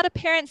have a lot of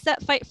parents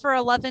that fight for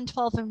 11,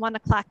 12, and 1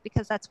 o'clock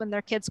because that's when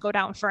their kids go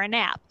down for a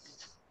nap.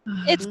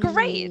 It's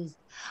great.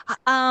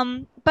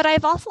 But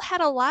I've also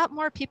had a lot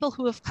more people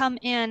who have come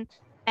in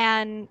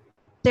and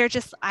they're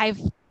just,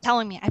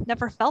 telling me, I've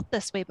never felt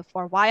this way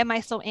before. Why am I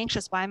so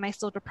anxious? Why am I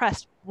so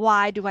depressed?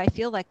 Why do I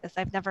feel like this?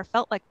 I've never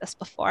felt like this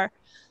before.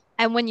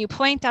 And when you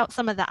point out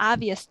some of the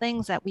obvious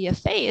things that we have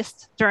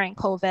faced during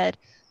COVID,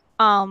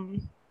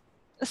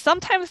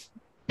 sometimes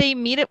they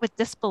meet it with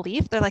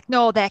disbelief. They're like,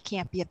 no, that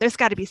can't be it. There's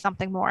got to be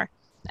something more.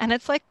 And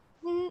it's like,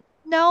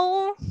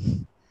 no,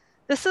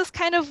 this is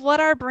kind of what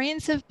our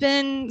brains have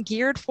been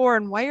geared for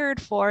and wired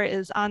for,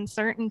 is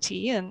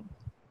uncertainty. And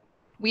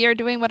we are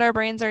doing what our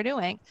brains are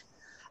doing.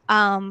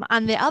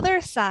 On the other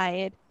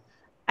side,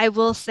 I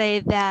will say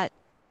that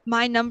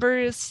my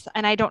numbers,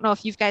 and I don't know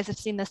if you guys have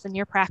seen this in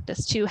your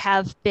practice too,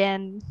 have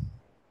been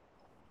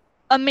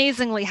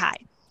amazingly high.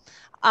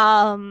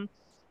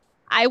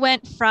 I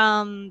went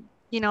from,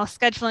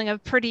 scheduling a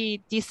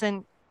pretty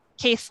decent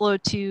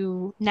caseload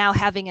to now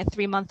having a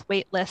 3-month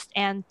wait list.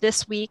 And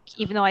this week,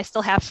 even though I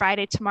still have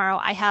Friday tomorrow,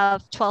 I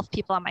have 12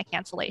 people on my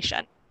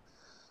cancellation.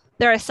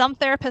 There are some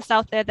therapists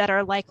out there that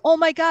are like, oh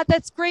my God,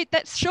 that's great.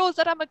 That shows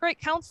that I'm a great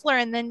counselor.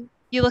 And then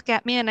you look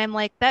at me and I'm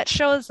like, that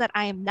shows that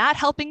I am not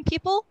helping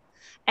people,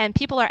 and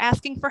people are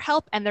asking for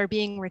help and they're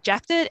being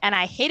rejected, and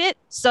I hate it.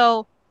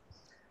 So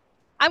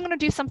I'm going to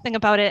do something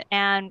about it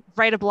and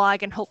write a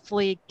blog and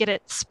hopefully get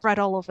it spread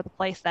all over the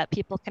place that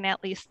people can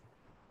at least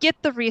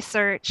get the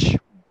research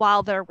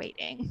while they're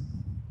waiting.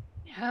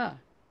 Yeah,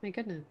 my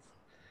goodness.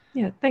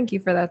 Yeah, thank you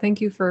for that.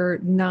 Thank you for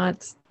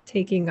not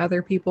taking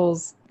other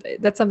people's,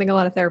 that's something a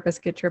lot of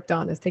therapists get tripped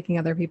on, is taking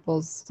other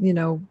people's,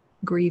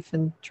 grief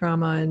and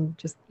trauma and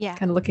just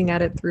kind of looking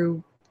at it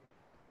through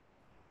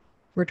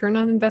return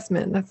on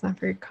investment. That's not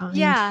very kind.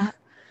 Yeah.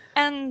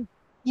 And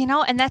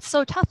and that's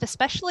so tough,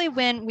 especially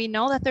when we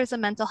know that there's a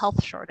mental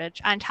health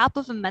shortage on top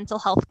of a mental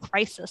health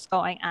crisis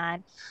going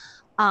on.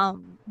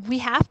 We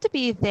have to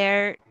be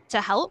there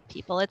to help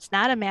people. It's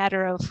not a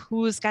matter of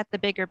who's got the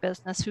bigger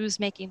business, who's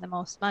making the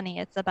most money.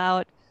 It's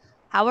about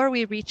how are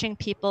we reaching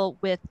people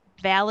with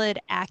valid,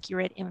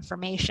 accurate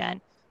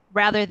information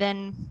rather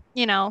than,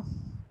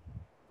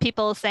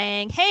 people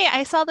saying, hey,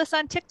 I saw this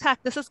on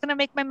TikTok. This is going to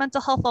make my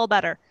mental health all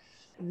better.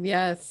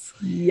 Yes.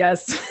 Yep.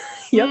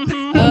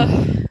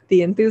 Mm-hmm.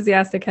 The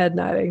enthusiastic head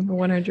nodding,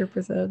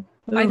 100%.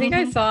 I think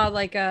I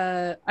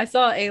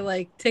saw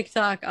a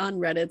TikTok on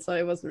Reddit, so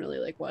I wasn't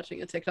really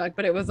watching a TikTok,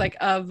 but it was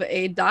of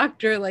a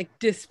doctor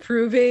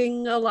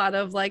disproving a lot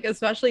of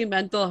especially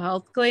mental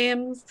health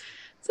claims.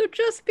 So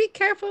just be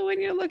careful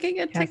when you're looking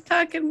at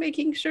TikTok and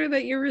making sure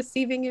that you're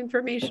receiving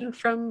information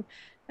from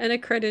an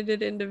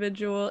accredited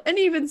individual. And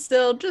even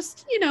still,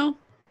 just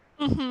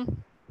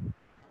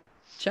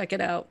check it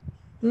out.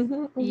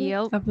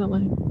 Yep.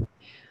 Definitely.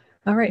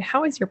 All right.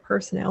 How is your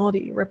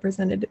personality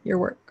represented in your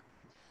work?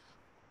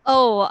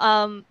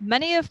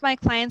 Many of my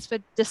clients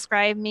would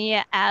describe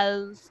me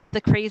as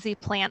the crazy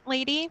plant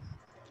lady.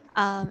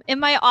 In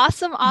my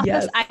awesome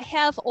office, I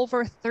have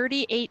over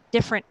 38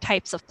 different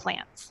types of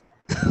plants.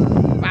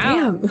 Wow.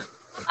 Damn.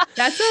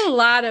 That's a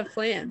lot of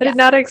plants. I did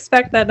not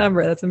expect that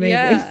number. That's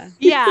amazing.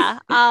 Yeah.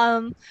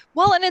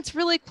 Well, and it's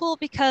really cool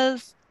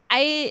because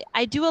I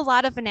do a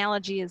lot of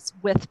analogies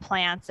with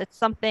plants. It's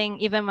something,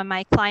 even when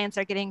my clients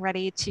are getting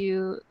ready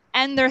to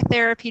end their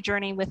therapy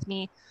journey with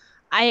me,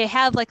 I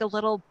have a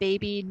little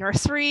baby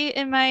nursery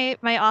in my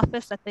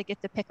office that they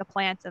get to pick a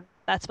plant, and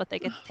that's what they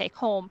get to take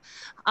home.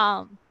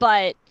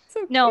 But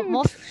so no,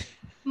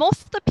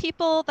 most of the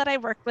people that I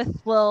work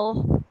with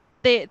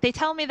they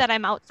tell me that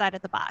I'm outside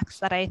of the box,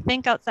 that I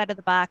think outside of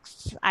the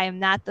box. I am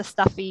not the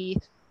stuffy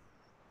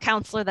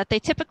counselor that they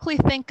typically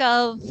think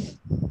of.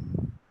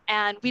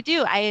 And we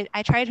do. I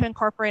try to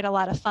incorporate a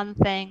lot of fun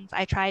things.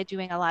 I try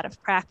doing a lot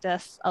of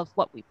practice of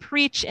what we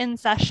preach in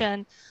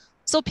session,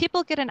 so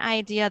people get an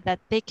idea that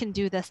they can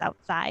do this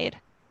outside.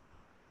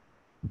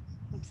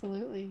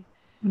 Absolutely.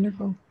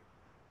 Wonderful.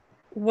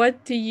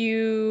 What do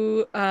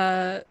you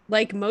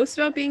like most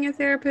about being a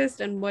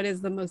therapist, and what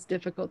is the most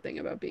difficult thing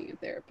about being a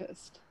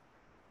therapist?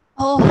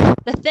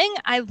 The thing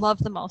I love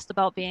the most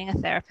about being a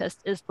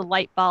therapist is the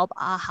light bulb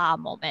aha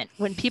moment,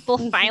 when people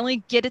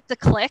finally get it to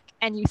click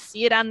and you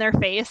see it on their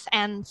face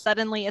and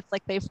suddenly it's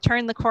like they've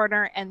turned the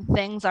corner and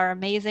things are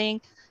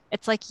amazing.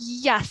 It's like,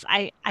 yes,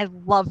 I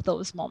love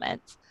those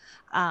moments.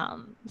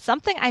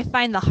 Something I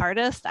find the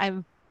hardest,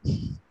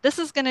 this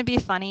is going to be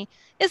funny,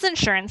 is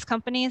insurance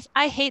companies.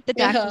 I hate the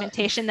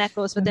documentation that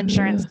goes with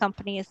insurance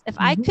companies. If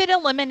I could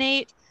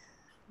eliminate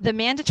the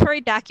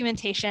mandatory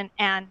documentation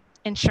and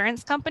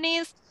insurance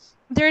companies,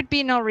 there'd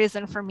be no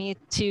reason for me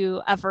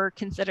to ever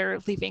consider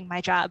leaving my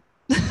job.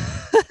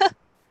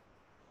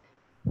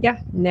 Yeah,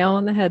 nail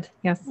on the head.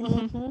 Yes,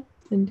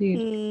 indeed.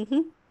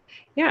 Mm-hmm.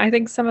 Yeah, I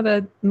think some of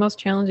the most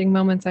challenging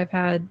moments I've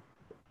had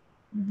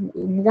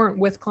weren't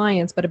with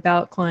clients, but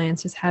about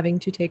clients, just having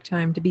to take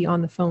time to be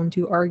on the phone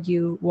to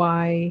argue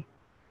why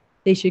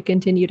they should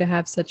continue to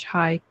have such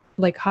high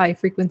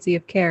frequency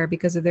of care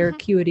because of their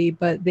acuity,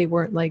 but they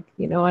weren't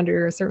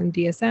under a certain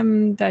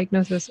DSM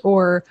diagnosis,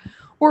 or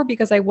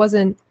because I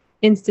wasn't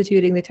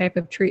instituting the type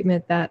of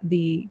treatment that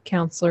the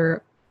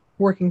counselor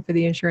working for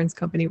the insurance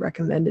company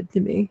recommended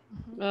to me.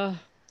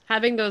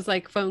 Having those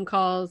phone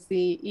calls,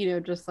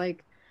 just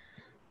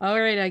all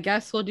right, I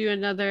guess we'll do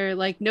another,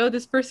 no,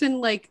 this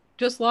person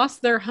just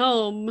lost their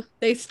home.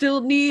 They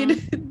still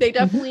they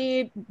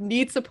definitely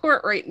need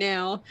support right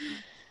now.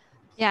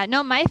 Yeah,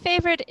 no, my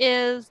favorite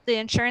is the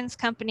insurance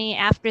company,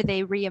 after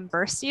they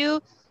reimburse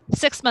you,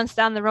 6 months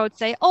down the road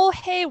say, oh,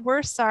 hey,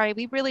 we're sorry.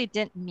 We really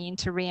didn't mean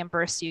to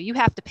reimburse you. You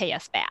have to pay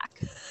us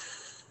back.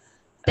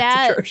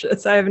 That's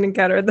atrocious. I haven't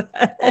encountered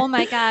that. Oh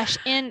my gosh.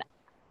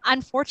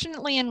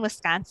 Unfortunately, in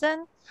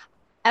Wisconsin,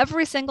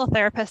 every single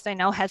therapist I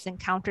know has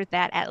encountered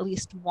that at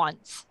least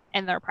once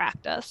in their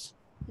practice.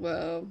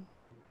 Whoa.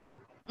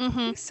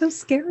 It's so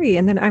scary.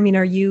 And then,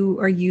 are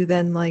you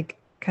then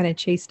kind of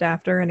chased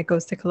after and it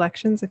goes to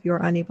collections if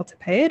you're unable to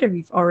pay it, or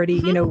you've already,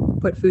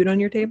 put food on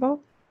your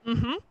table?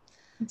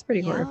 It's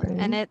pretty horrifying.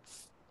 And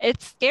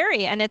it's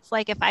scary. And it's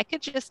if I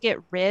could just get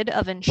rid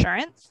of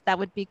insurance, that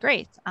would be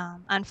great.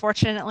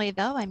 Unfortunately,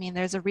 though,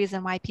 there's a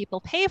reason why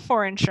people pay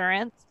for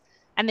insurance,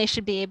 and they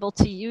should be able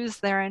to use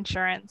their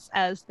insurance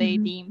as they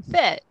deem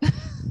fit.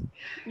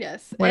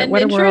 Yes. What, And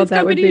what a world insurance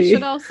that would companies be.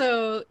 should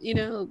also,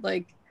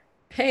 like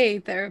pay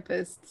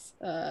therapists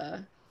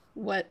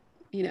what,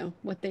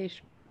 what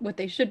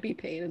they should be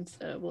paid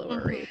instead of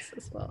lower rates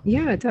as well.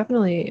 Yeah,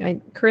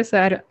 definitely.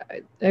 Carissa,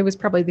 it was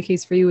probably the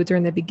case for you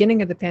during the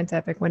beginning of the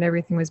pandemic when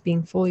everything was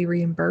being fully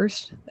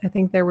reimbursed. I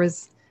think there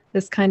was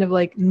this kind of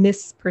like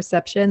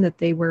misperception that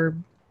they were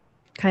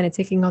kind of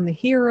taking on the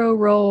hero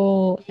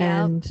role. Yep.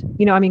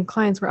 And, I mean,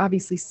 clients were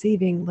obviously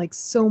saving like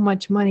so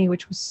much money,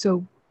 which was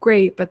so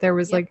great. But there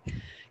was like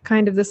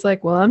kind of this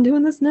like, well, I'm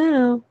doing this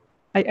now.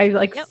 I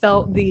like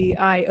felt the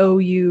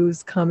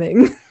IOUs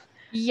coming.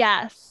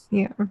 Yes.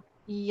 Yeah.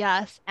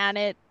 Yes. And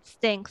it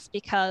stinks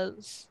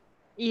because,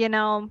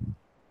 insurance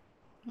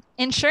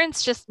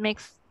just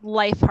makes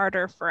life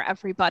harder for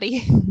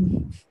everybody.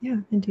 Yeah,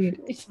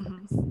 indeed.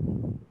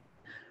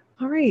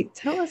 All right.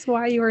 Tell us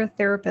why you are a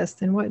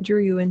therapist and what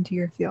drew you into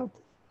your field.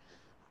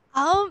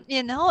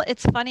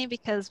 It's funny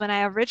because when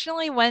I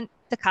originally went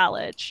to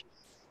college,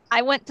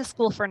 I went to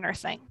school for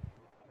nursing.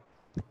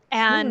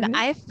 And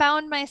I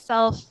found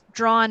myself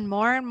drawn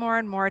more and more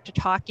and more to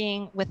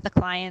talking with the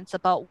clients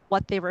about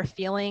what they were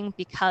feeling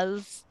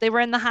because they were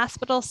in the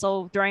hospital.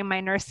 So during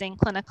my nursing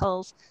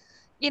clinicals,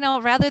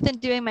 rather than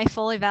doing my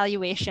full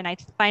evaluation,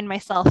 I'd find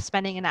myself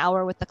spending an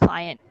hour with the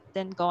client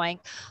and going,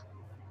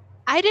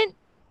 I didn't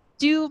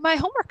do my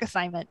homework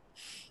assignment.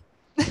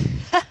 And,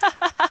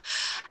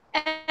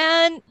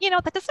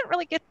 that doesn't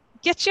really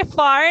get you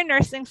far in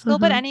nursing school.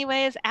 But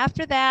anyways,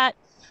 after that,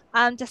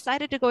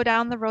 decided to go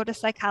down the road of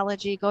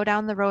psychology, go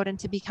down the road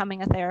into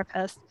becoming a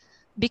therapist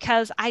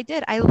because I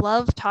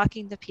love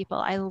talking to people.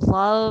 I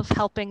love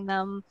helping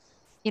them,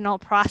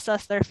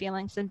 process their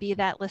feelings and be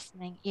that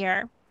listening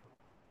ear.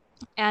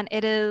 And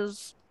it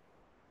is,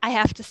 I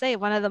have to say,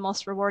 one of the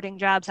most rewarding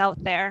jobs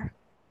out there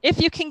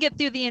if you can get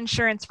through the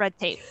insurance red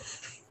tape.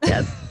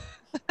 Yes.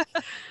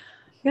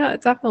 Yeah,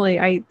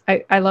 definitely.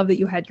 I love that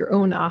you had your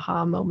own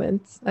aha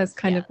moments as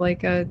kind of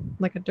like a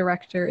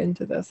director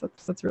into this.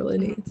 That's really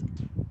neat.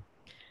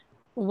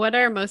 What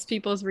are most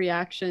people's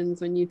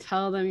reactions when you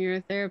tell them you're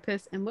a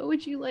therapist, and what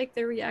would you like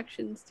their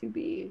reactions to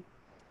be?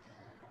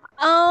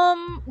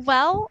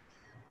 Well,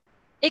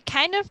 it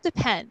kind of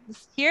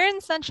depends. Here in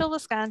central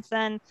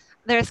Wisconsin,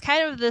 there's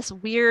kind of this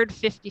weird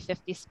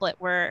 50-50 split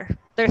where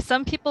there's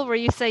some people where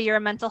you say you're a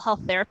mental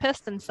health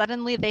therapist and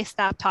suddenly they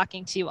stop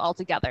talking to you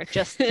altogether.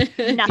 Just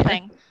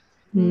nothing.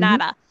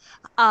 Nada.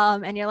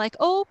 And you're like,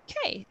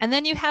 okay. And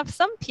then you have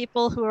some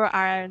people who are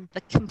on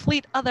the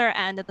complete other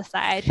end of the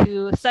side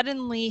who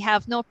suddenly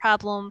have no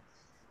problem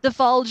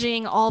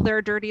divulging all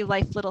their dirty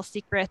life little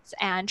secrets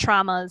and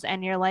traumas.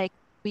 And you're like,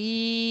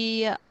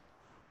 we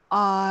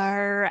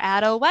are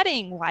at a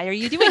wedding. Why are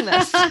you doing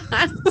this?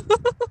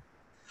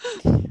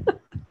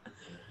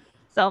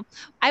 So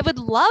I would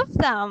love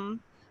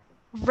them,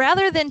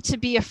 rather than to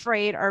be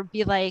afraid or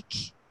be like,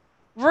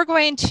 we're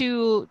going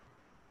to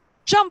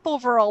jump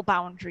over all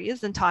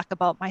boundaries and talk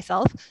about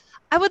myself.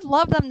 I would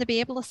love them to be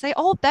able to say,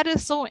 oh, that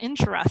is so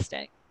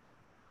interesting.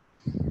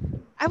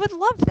 I would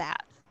love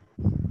that.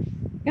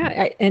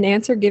 Yeah, an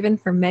answer given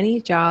for many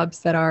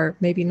jobs that are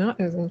maybe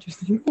not as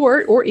interesting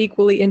or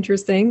equally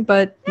interesting,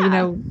 but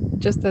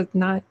just as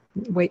not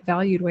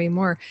valued way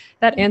more.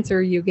 That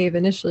answer you gave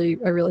initially,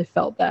 I really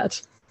felt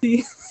that.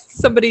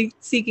 Somebody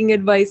seeking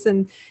advice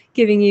and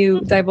giving you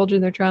divulging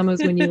their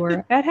traumas when you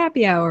were at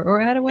happy hour or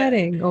at a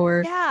wedding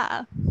or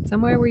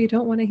somewhere where you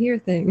don't want to hear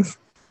things.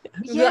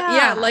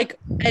 Yeah, like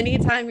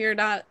anytime you're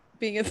not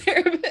being a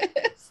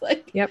therapist.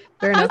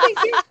 Fair enough.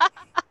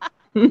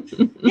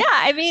 Yeah,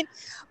 I mean,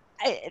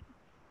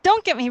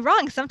 don't get me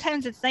wrong.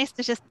 Sometimes it's nice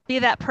to just be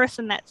that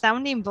person, that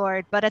sounding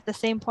board. But at the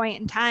same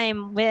point in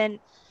time, when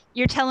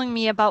you're telling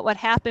me about what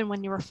happened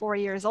when you were 4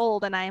 years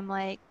old, and I'm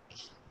like,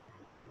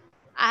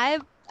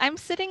 I'm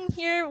sitting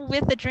here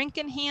with a drink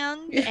in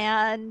hand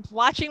and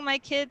watching my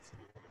kids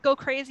go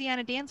crazy on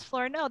a dance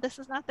floor. No, this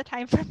is not the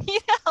time for me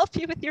to help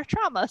you with your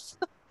traumas.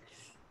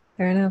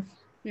 Fair enough.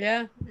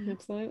 Yeah,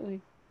 absolutely.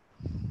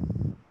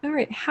 All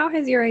right. How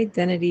has your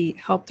identity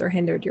helped or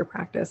hindered your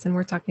practice? And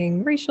we're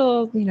talking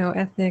racial,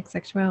 ethnic,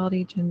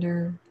 sexuality,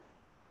 gender.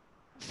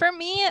 For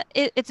me,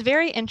 it's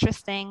very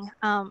interesting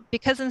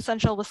because in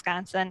central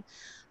Wisconsin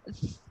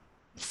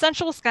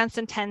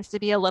tends to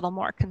be a little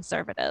more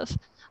conservative.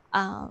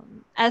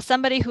 As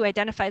somebody who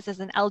identifies as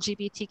an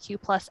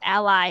LGBTQ plus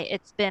ally,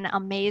 it's been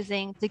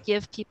amazing to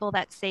give people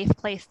that safe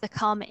place to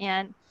come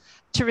in,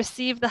 to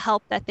receive the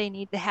help that they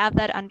need, to have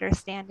that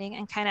understanding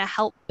and kind of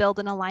help build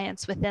an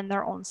alliance within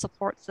their own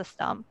support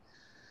system.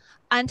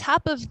 On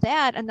top of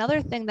that,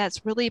 another thing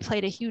that's really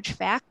played a huge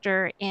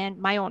factor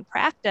in my own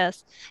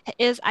practice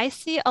is I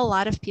see a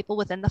lot of people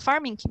within the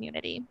farming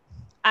community.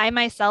 I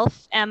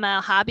myself am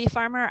a hobby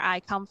farmer. I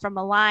come from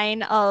a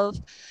line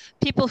of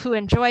people who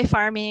enjoy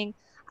farming,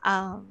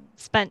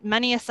 spent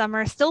many a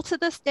summer still to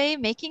this day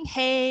making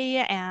hay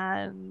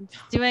and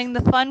doing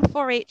the fun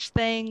 4-H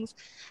things.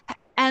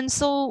 And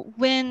so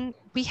when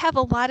we have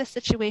a lot of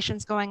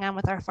situations going on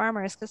with our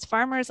farmers, because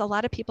farmers, a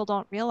lot of people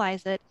don't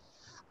realize it,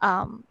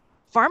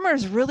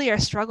 farmers really are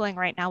struggling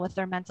right now with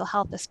their mental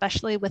health,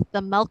 especially with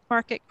the milk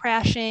market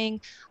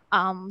crashing.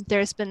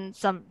 There's been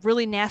some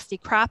really nasty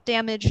crop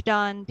damage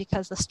done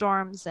because of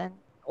storms and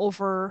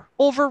over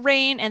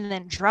rain and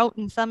then drought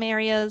in some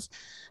areas.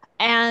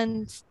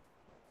 And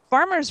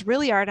farmers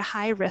really are at a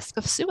high risk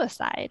of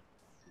suicide.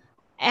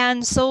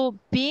 And so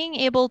being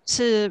able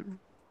to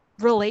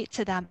relate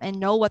to them and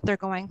know what they're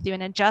going through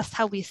and adjust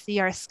how we see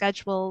our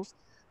schedules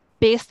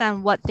based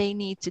on what they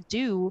need to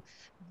do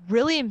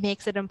really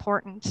makes it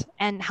important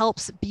and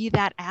helps be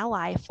that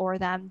ally for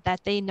them,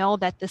 that they know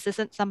that this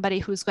isn't somebody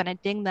who's going to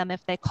ding them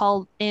if they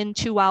call in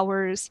 2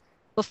 hours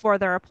before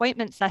their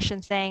appointment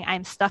session saying,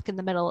 I'm stuck in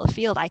the middle of the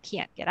field, I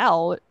can't get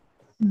out.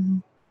 Mm-hmm.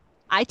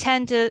 I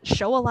tend to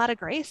show a lot of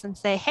grace and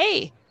say,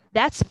 hey,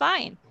 that's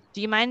fine.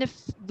 Do you mind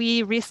if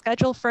we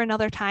reschedule for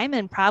another time,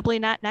 and probably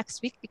not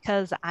next week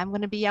because I'm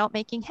going to be out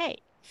making hay?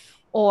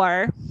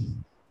 Or,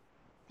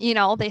 you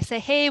know, they say,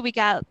 hey, we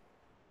got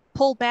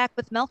pulled back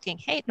with milking.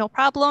 Hey, no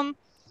problem.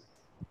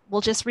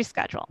 We'll just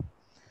reschedule.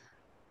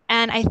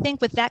 And I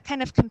think with that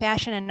kind of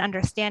compassion and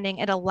understanding,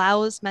 it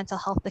allows mental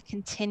health to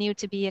continue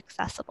to be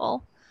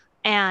accessible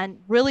and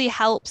really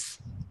helps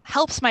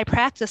my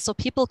practice, so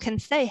people can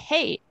say,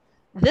 hey,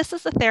 this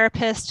is a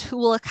therapist who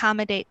will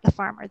accommodate the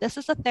farmer. This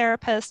is a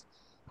therapist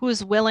who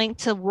is willing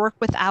to work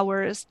with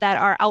hours that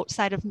are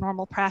outside of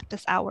normal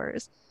practice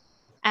hours.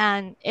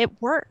 And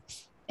it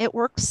works. It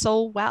works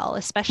so well,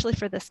 especially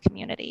for this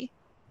community.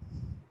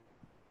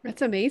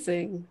 That's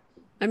amazing.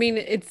 I mean,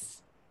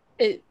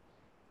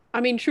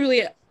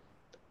 truly,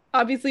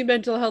 obviously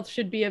mental health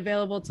should be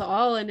available to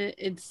all. And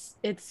it's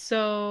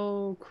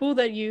so cool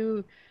that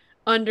you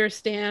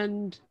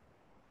understand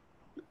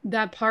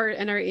that part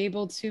and are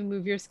able to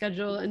move your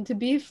schedule and to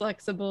be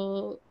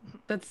flexible.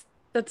 That's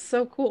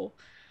so cool.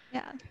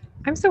 Yeah.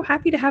 I'm so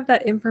happy to have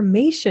that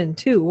information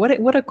too.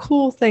 What a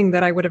cool thing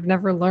that I would have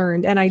never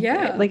learned. And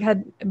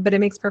but it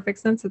makes perfect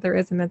sense that there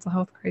is a mental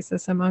health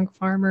crisis among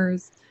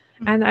farmers.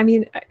 Mm-hmm. And I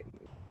mean,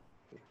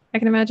 I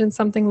can imagine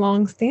something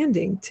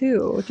long-standing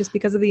too, just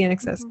because of the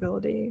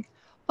inaccessibility. Mm-hmm.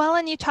 Well,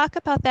 and you talk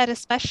about that,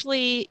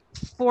 especially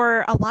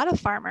for a lot of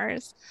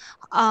farmers,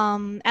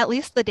 at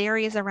least the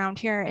dairies around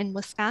here in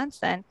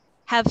Wisconsin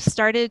have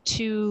started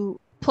to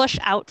push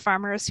out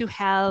farmers who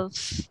have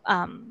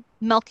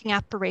milking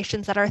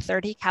operations that are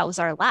 30 cows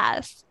or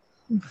less,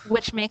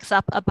 which makes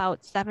up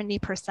about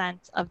 70%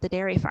 of the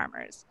dairy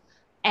farmers.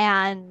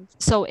 And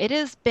so it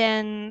has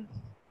been,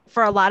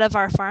 for a lot of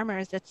our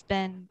farmers,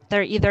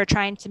 they're either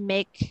trying to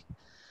make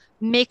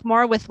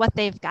more with what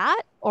they've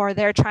got, or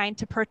they're trying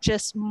to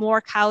purchase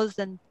more cows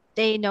than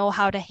they know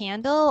how to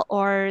handle,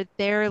 or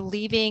they're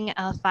leaving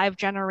a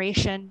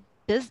 5-generation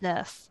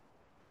business.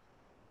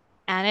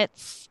 And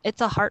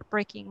it's a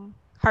heartbreaking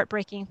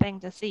thing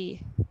to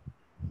see.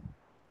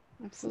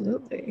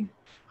 Absolutely.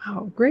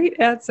 Wow, great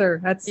answer.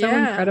 That's so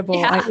incredible.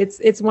 Yeah.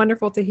 It's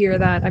wonderful to hear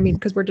that. I mean,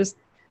 because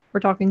we're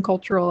talking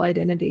cultural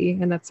identity,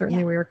 and that's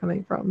certainly where you're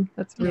coming from.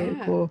 That's really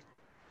cool.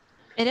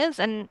 It is.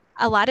 And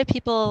a lot of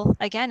people,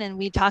 again, and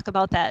we talk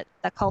about the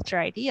culture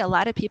ID, a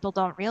lot of people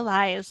don't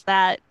realize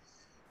that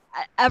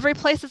every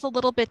place is a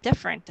little bit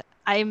different.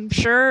 I'm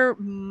sure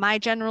my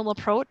general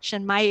approach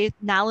and my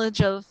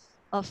knowledge of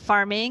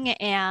farming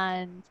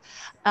and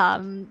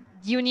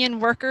union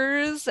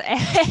workers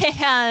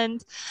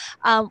and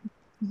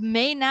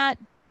may not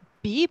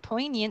be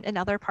poignant in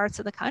other parts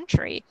of the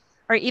country,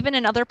 or even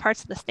in other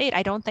parts of the state.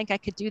 I don't think I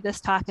could do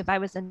this talk if I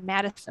was in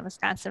Madison,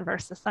 Wisconsin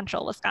versus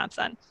Central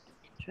Wisconsin.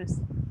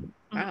 Interesting.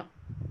 Wow.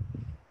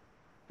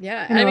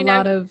 Yeah. I mean, a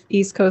lot of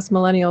East Coast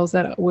millennials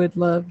that would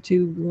love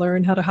to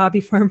learn how to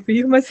hobby farm for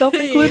you, myself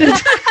included.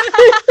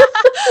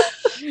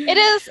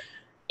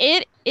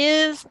 It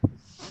is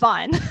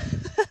fun.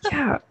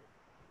 Yeah.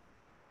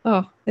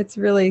 Oh, I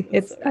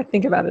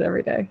think about it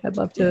every day. I'd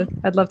love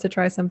to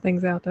try some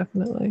things out,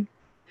 definitely.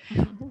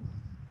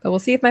 But we'll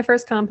see if my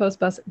first compost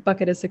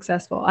bucket is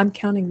successful. I'm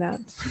counting that.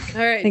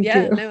 All right. Thank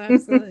you. No,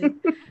 absolutely.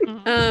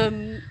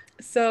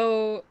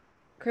 So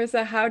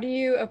Carissa, how do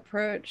you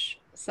approach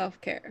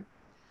self-care?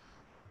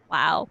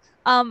 Wow.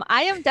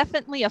 I am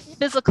definitely a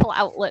physical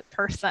outlet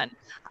person.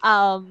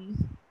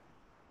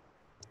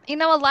 You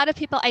know, a lot of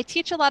people, I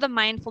teach a lot of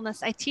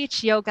mindfulness, I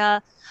teach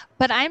yoga,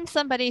 but I'm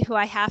somebody who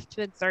I have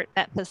to exert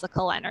that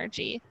physical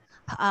energy.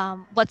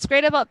 What's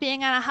great about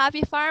being on a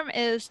hobby farm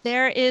is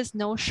there is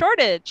no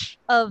shortage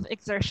of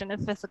exertion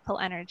of physical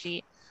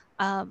energy.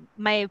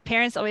 My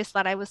parents always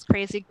thought I was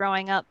crazy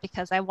growing up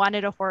because I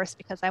wanted a horse,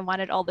 because I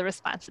wanted all the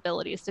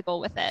responsibilities to go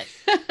with it.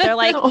 They're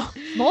like,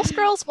 most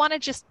girls want to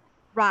just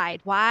ride.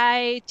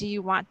 Why do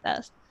you want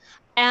this?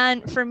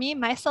 And for me,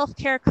 my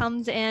self-care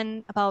comes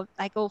in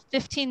I go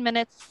 15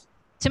 minutes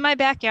to my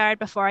backyard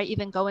before I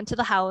even go into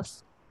the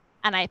house,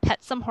 and I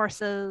pet some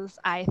horses,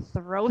 I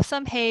throw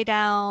some hay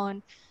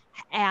down,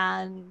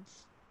 and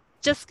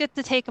just get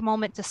to take a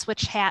moment to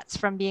switch hats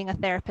from being a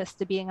therapist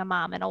to being a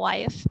mom and a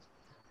wife.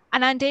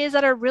 And on days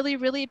that are really,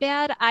 really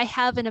bad, I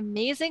have an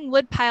amazing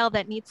wood pile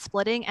that needs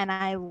splitting, and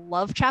I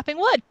love chopping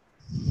wood.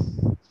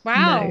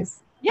 Wow.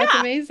 Nice. Yeah. That's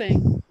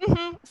amazing.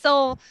 Mm-hmm.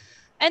 So,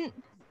 and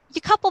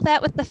you couple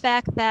that with the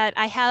fact that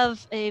I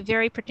have a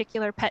very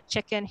particular pet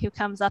chicken who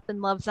comes up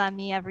and loves on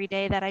me every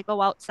day that I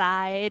go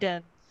outside,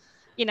 and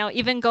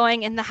even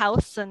going in the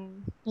house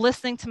and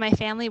listening to my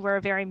family. We're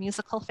a very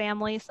musical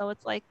family, so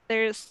it's like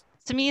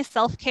to me,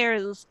 self-care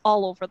is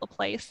all over the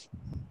place.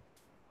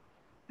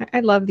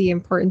 I love the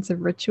importance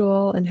of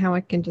ritual and how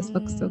it can just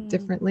look so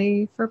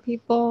differently for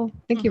people.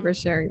 Thank you for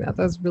sharing that.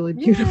 That was really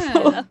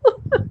beautiful. Yeah.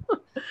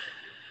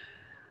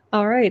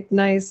 All right.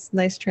 Nice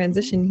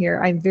transition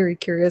here. I'm very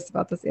curious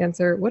about this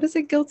answer. What is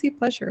a guilty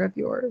pleasure of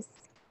yours?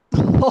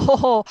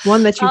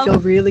 One that you feel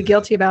really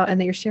guilty about and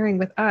that you're sharing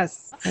with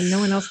us and no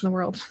one else in the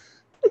world.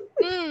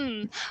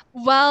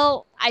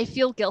 Well, I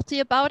feel guilty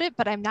about it,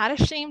 but I'm not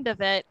ashamed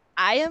of it.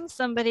 I am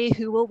somebody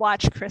who will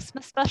watch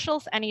Christmas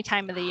specials any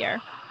time of the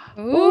year.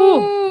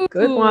 Ooh,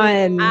 good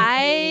one.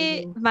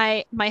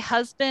 My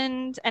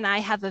husband and I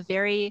have a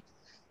very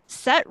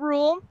set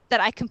rule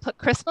that I can put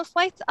Christmas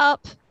lights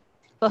up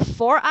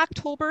before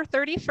October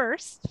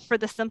 31st for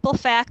the simple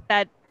fact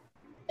that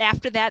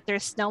after that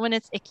there's snow and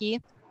it's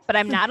icky. But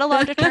I'm not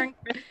allowed to turn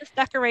Christmas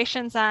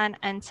decorations on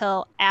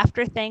until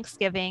after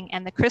Thanksgiving,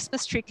 and the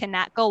Christmas tree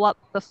cannot go up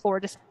before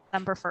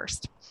December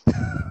 1st.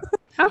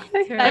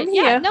 Okay.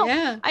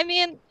 I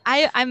mean,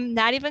 I'm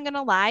not even going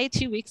to lie.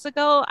 2 weeks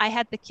ago, I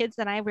had the kids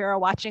and we were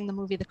watching the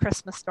movie The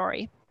Christmas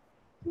Story.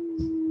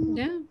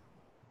 Yeah.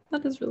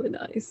 That is really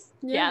nice.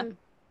 Yeah.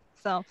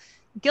 So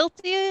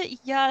guilty,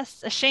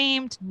 yes.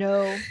 Ashamed,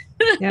 no.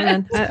 Yeah,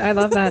 man. I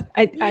love that.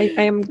 I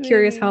am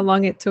curious how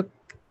long it took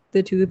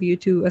the two of you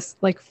to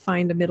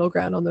find a middle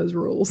ground on those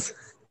rules.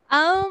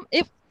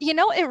 It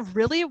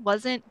really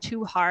wasn't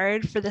too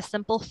hard for the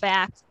simple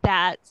fact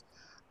that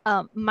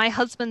my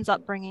husband's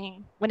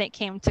upbringing when it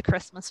came to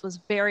Christmas was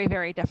very,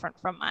 very different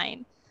from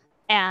mine.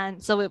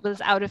 And so it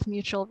was out of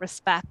mutual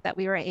respect that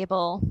we were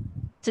able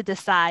to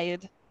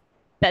decide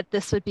that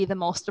this would be the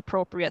most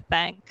appropriate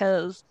thing.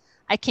 Because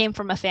I came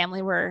from a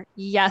family where,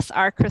 yes,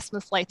 our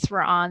Christmas lights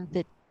were on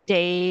the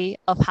day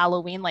of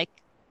Halloween, like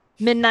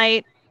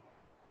midnight.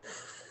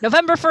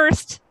 November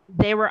 1st,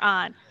 they were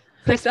on.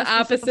 It's the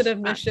opposite of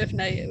mischief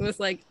night. It was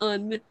like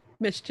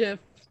unmischief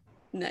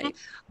night.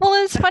 Well,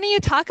 it's funny you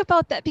talk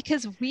about that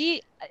because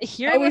we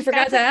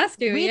forgot to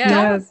ask you.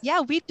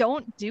 We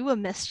don't do a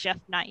mischief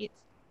night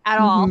at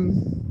all.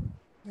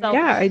 So,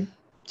 yeah,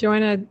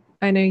 Joanna,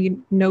 I know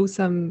you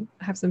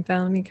have some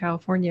family in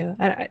California.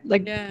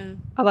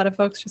 A lot of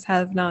folks just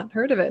have not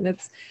heard of it. And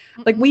it's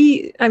like,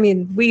 we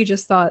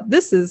just thought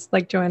this is,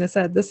 like Joanna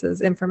said, this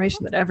is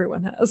information that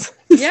everyone has.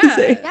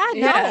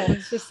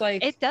 It's just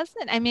like, it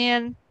doesn't. I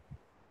mean,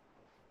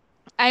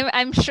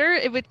 I'm sure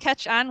it would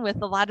catch on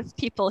with a lot of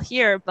people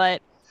here,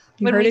 but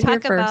when we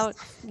talk about,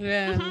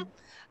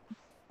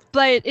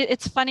 but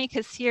it's funny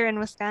because here in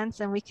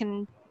Wisconsin, we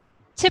can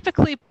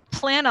typically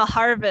plan a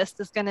harvest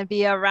is going to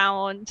be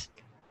around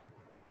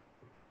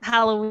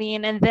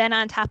Halloween, and then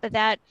on top of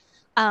that,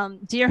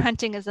 deer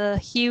hunting is a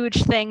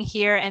huge thing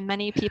here, and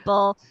many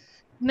people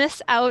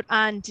miss out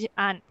on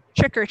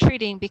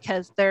trick-or-treating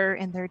because they're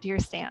in their deer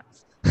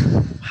stands.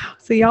 Wow.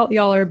 So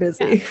y'all are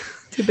busy.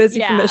 Too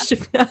busy for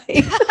mischief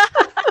night.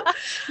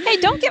 Hey,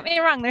 don't get me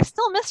wrong, there's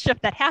still mischief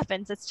that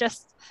happens. It's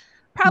just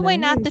probably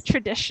not the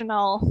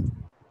traditional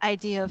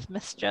idea of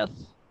mischief.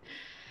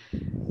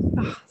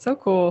 Oh, so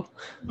cool.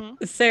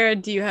 Sarah,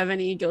 do you have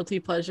any guilty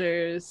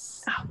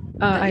pleasures?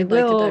 I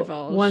will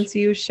once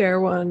you share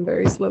one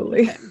very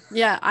slowly. Okay.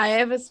 Yeah, I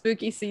have a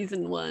spooky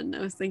season one I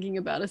was thinking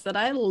about. Is that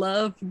I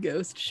love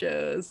ghost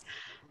shows.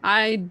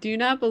 I do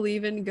not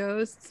believe in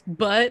ghosts,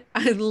 but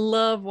I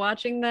love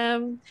watching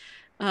them.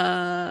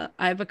 I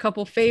have a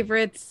couple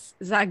favorites.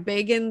 Zach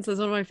Bagans is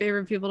one of my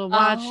favorite people to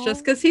watch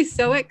just because he's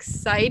so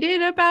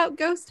excited about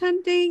ghost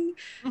hunting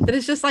that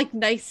it's just like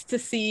nice to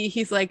see.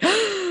 He's like,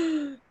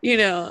 he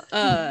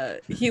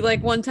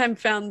like one time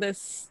found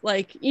this,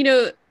 like,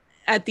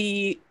 at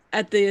the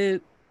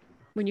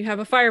when you have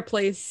a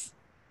fireplace,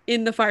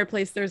 in the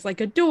fireplace there's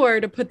like a door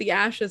to put the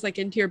ashes like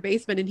into your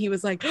basement, and he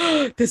was like,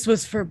 this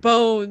was for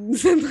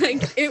bones, and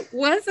like it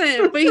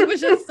wasn't, but he was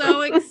just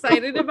so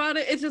excited about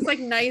it. It's just like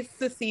nice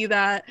to see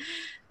that.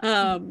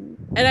 And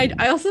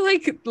I also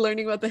like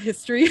learning about the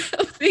history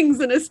of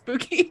things in a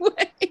spooky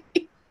way.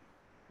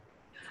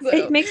 So,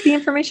 it makes the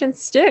information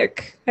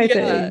stick, I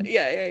think.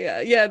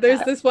 Yeah. There's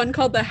this one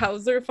called the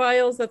Hauser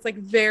Files that's like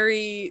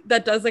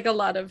that does like a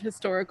lot of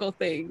historical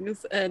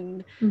things.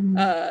 And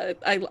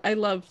I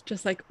love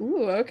just like,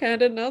 ooh, okay, I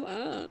didn't know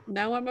that.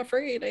 Now I'm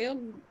afraid.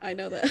 I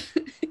know that.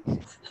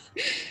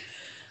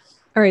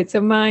 All right, so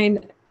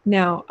mine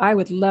now, I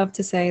would love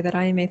to say that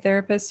I am a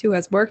therapist who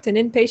has worked in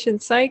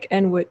inpatient psych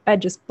and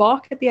I'd just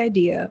balk at the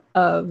idea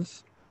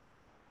of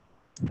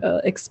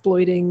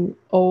exploiting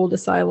old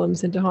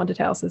asylums into haunted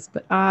houses,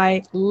 but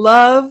I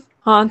love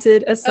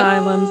haunted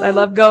asylums. I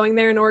love going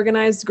there in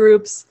organized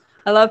groups.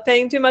 I love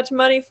paying too much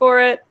money for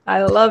it.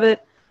 I love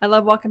it. I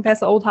love walking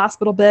past the old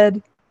hospital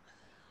bed.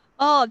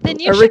 Oh, then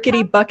a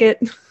rickety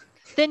bucket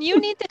then you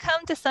need to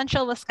come to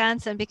central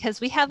Wisconsin,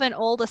 because we have an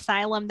old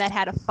asylum that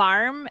had a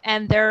farm,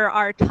 and there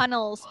are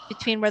tunnels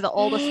between where the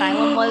old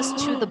asylum was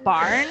to the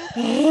barn.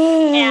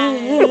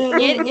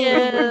 And it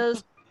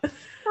is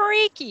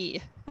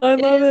freaky. I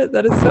love it.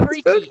 That is so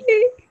freaky.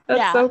 spooky.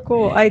 That's so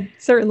cool. I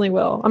certainly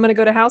will. I'm going to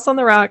go to House on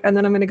the Rock, and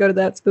then I'm going to go to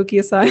that spooky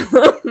asylum.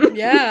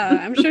 Yeah,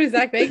 I'm sure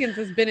Zach Bagans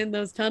has been in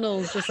those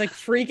tunnels just like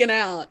freaking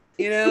out,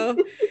 you know?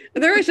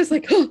 And they're just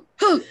like, oh.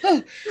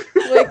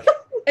 Like,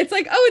 it's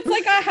like, oh, it's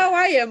like how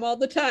I am all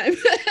the time.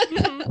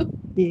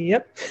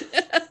 Yep.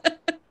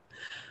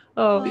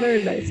 Oh,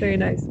 very nice. Very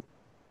nice.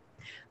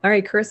 All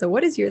right, Carissa,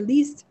 what is your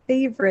least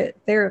favorite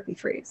therapy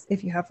phrase,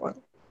 if you have one?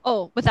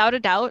 Oh, without a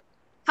doubt.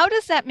 How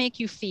does that make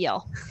you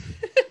feel?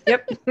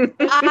 Yep.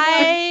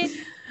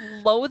 I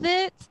loathe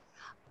it.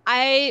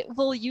 I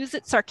will use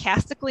it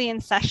sarcastically in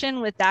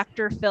session with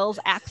Dr. Phil's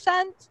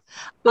accent.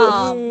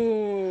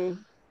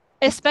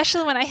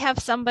 Especially when I have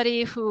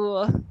somebody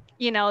who,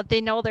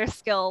 they know their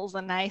skills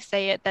and I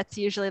say it, that's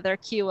usually their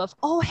cue of,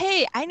 oh,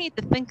 hey, I need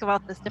to think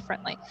about this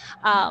differently,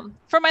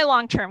 for my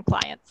long-term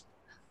clients.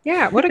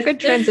 Yeah, what a good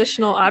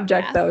transitional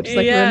object, though. Just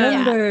like,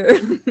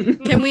 remember.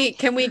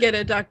 Can we get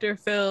a Dr.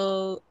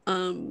 Phil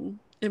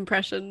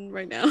impression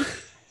right now?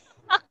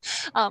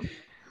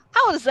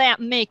 How does that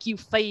make you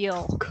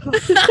feel?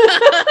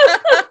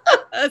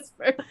 That's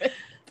perfect.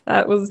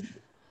 That was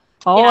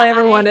all I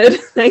ever wanted.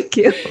 Thank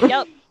you.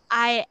 Yep.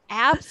 I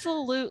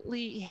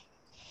absolutely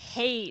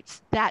hate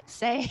that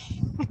saying.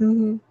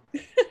 Mm-hmm.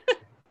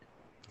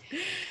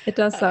 It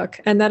does suck.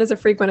 And that is a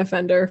frequent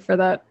offender for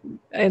that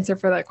answer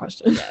for that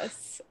question.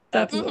 Yes,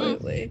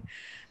 absolutely.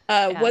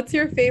 What's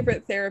your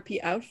favorite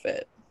therapy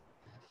outfit?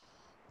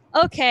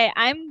 Okay,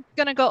 I'm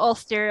going to go all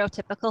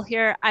stereotypical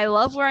here. I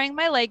love wearing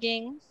my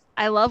leggings.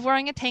 I love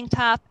wearing a tank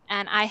top,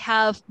 and I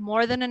have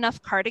more than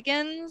enough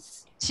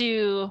cardigans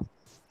to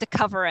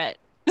cover it.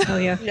 Oh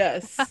yeah.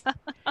 Yes.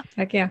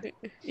 Heck yeah.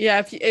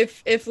 Yeah.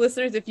 If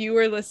listeners, if you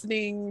were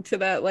listening to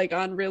that, like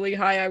on really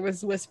high, I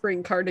was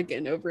whispering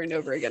cardigan over and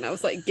over again. I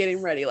was like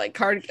getting ready, like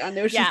cardigan. I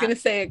know she's going to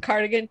say it.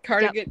 Cardigan.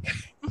 Yep.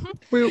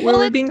 We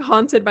were being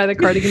haunted by the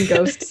cardigan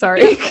ghost.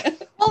 Sorry.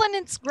 Well, and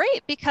it's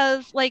great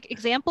because, like,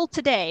 example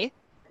today,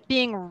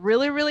 being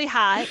really, really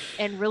hot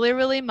and really,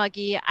 really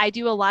muggy, I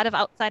do a lot of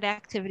outside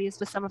activities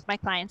with some of my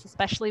clients,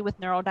 especially with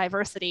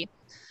neurodiversity.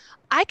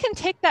 I can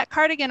take that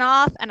cardigan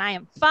off and I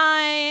am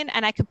fine,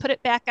 and I can put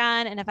it back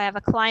on. And if I have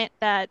a client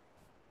that,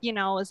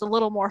 is a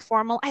little more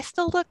formal, I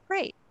still look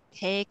great.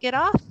 Take it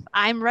off.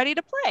 I'm ready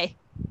to play.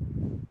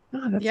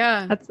 Oh,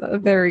 that's a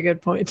very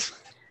good point.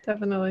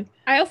 Definitely.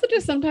 I also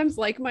just sometimes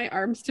like my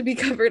arms to be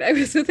covered. I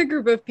was with a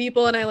group of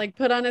people and I like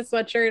put on a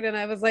sweatshirt and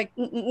I was like,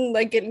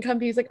 like getting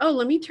comfy. He's like, oh,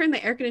 let me turn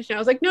the air conditioner. I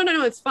was like, no,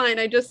 it's fine.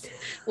 I just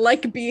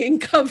like being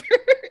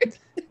covered.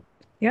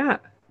 Yeah.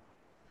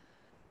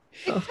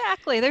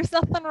 Exactly. There's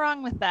nothing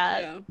wrong with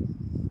that. Yeah.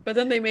 But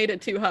then they made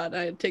it too hot.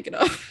 I had to take it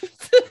off.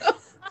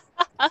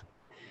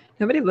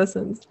 Nobody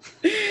listens.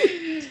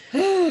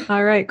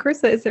 All right,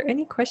 Carissa, is there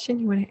any question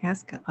you want to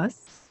ask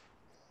us?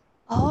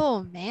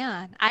 Oh,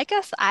 man. I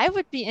guess I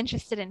would be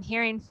interested in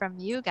hearing from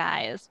you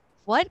guys.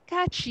 What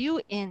got you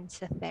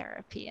into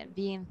therapy and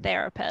being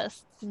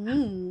therapists?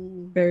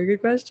 Very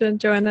good question,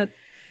 Joanna.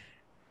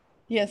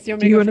 Yes. Do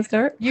you want to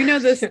start? You know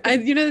this.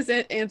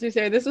 This answer,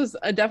 Sarah. This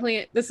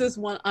was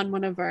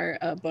one of our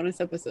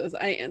bonus episodes.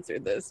 I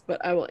answered this,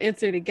 but I will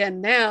answer it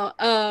again now.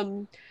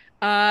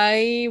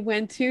 I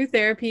went to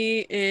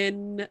therapy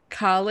in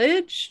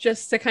college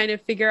just to kind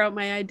of figure out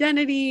my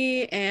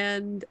identity,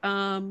 and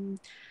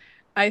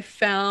I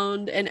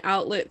found an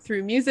outlet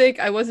through music.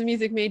 I was a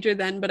music major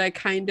then, but I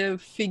kind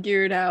of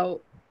figured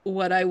out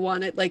what I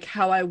wanted, like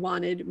how I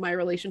wanted my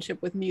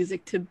relationship with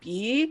music to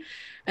be.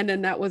 And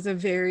then that was a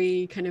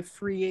very kind of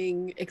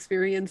freeing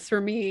experience for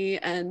me.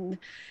 And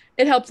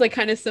it helped like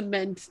kind of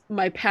cement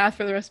my path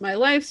for the rest of my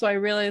life. So I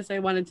realized I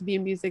wanted to be a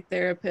music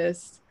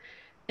therapist.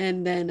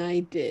 And then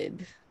I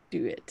did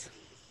do it.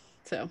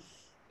 So.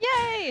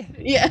 Yay!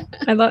 Yeah.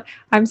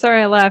 I'm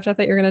sorry I laughed. I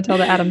thought you were going to tell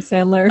the Adam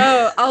Sandler.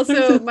 Oh,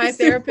 also my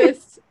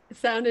therapist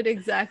sounded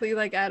exactly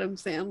like Adam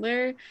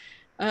Sandler,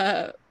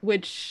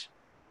 which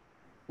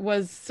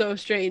was so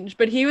strange,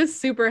 but he was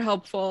super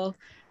helpful,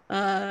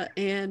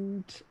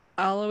 and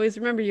I'll always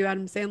remember you,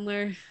 Adam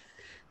Sandler.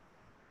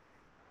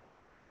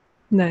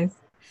 Nice.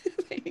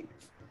 Thanks.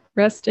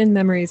 Rest in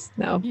memories.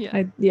 No,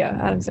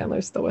 Adam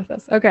Sandler's still with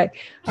us. Okay.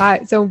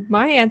 So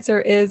my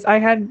answer is I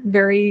had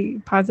very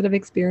positive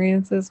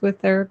experiences with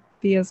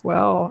therapy as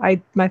well.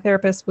 My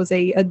therapist was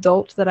a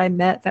adult that I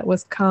met that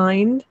was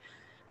kind,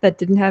 that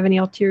didn't have any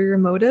ulterior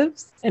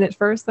motives. And at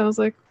first I was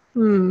like,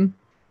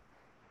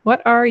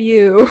 what are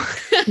you?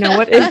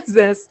 What is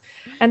this?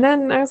 And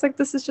then I was like,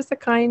 this is just a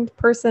kind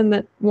person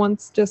that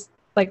wants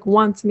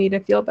me to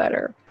feel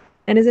better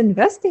and is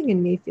investing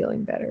in me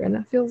feeling better. And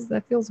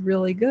that feels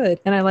really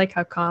good. And I like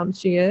how calm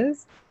she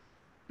is.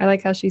 I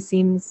like how she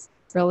seems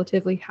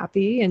relatively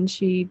happy. And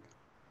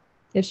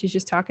if she's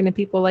just talking to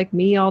people like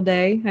me all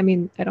day, I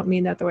mean, I don't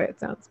mean that the way it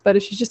sounds, but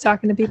if she's just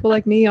talking to people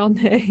like me all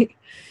day,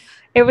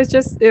 it was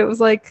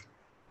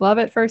love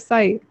at first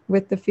sight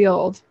with the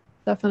field.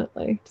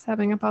 Definitely. Just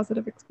having a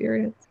positive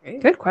experience.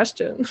 Great. Good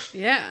question.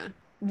 Yeah.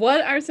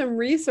 What are some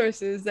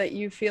resources that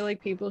you feel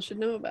like people should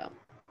know about?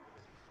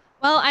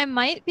 Well, I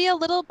might be a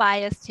little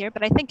biased here,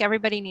 but I think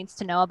everybody needs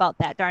to know about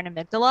That Darn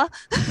Amygdala.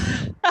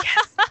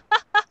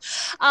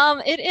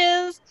 It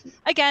is,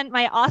 again,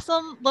 my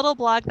awesome little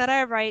blog that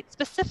I write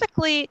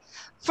specifically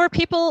for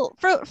people,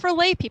 for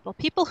lay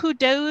people who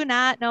do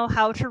not know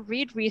how to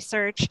read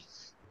research,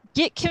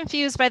 get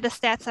confused by the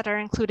stats that are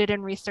included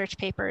in research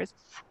papers.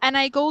 And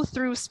I go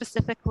through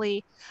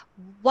specifically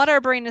what our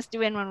brain is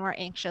doing when we're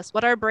anxious,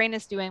 what our brain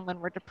is doing when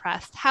we're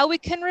depressed, how we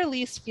can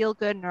release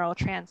feel-good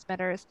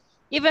neurotransmitters,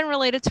 even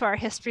related to our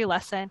history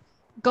lesson,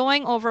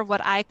 going over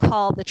what I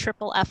call the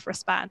triple F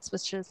response,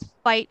 which is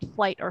fight,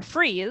 flight, or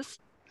freeze,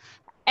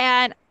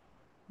 and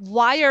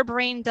why our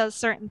brain does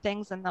certain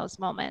things in those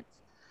moments.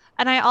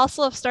 And I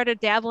also have started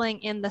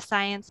dabbling in the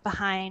science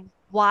behind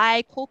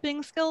why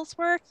coping skills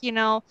work. You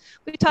know,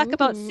 we talk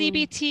about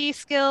CBT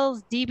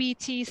skills,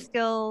 DBT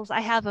skills.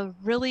 I have a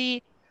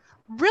really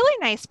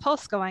nice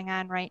post going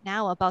on right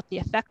now about the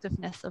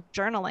effectiveness of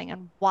journaling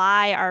and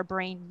why our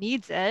brain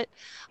needs it.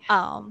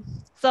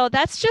 So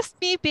that's just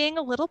me being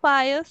a little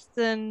biased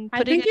and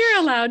I think you're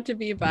allowed to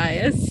be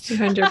biased.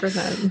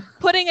 100%.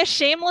 putting a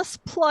shameless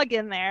plug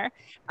in there.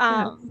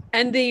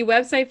 And the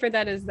website for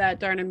that is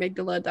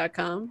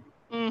thatdarnamygdala.com.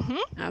 Mm-hmm.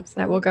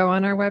 Absolutely. That will go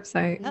on our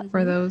website Yep.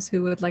 for those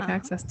who would like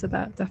access to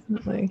that.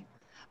 Definitely.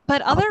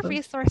 But other Awesome.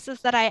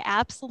 resources that I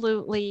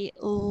absolutely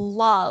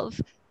love,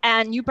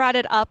 and you brought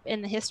it up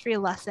in the history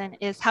lesson,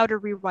 is How to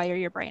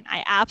Rewire Your Brain.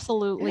 I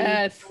absolutely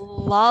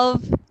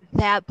love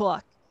that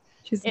book.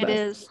 It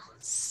is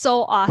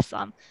so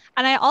awesome.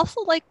 And I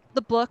also like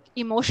the book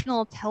Emotional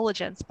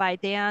Intelligence by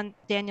Daniel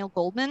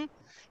Goleman.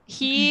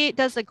 He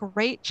does a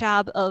great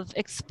job of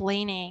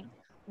explaining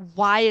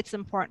why it's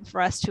important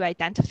for us to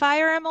identify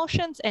our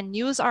emotions and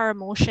use our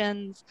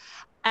emotions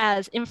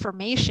as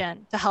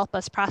information to help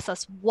us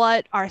process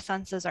what our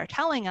senses are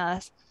telling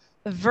us,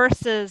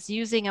 versus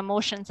using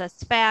emotions as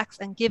facts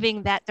and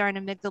giving that darn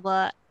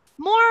amygdala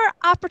more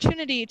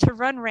opportunity to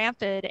run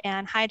rampant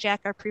and hijack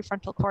our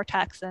prefrontal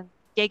cortex and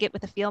gag it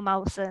with a field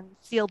mouse and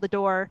seal the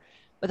door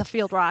with a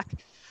field rock.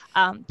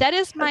 That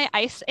is my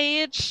Ice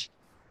Age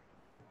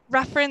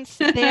reference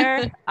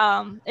there.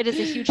 It is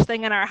a huge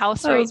thing in our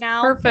house right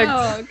now. Perfect.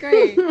 Oh,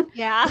 great.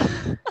 Yeah.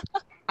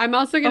 I'm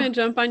also going to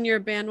jump on your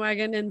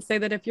bandwagon and say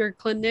that if you're a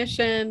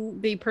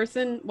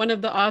clinician, one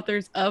of the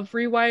authors of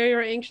Rewire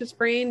Your Anxious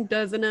Brain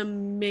does an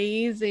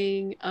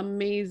amazing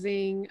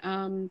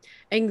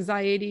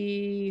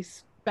anxiety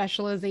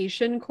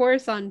specialization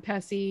course on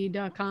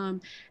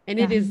PESI.com. And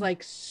it is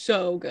like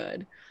so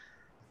good.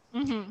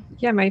 Mm-hmm.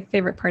 Yeah, my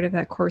favorite part of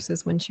that course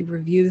is when she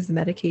reviews the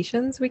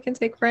medications we can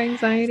take for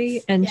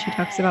anxiety, and she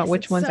talks about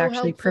which ones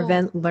actually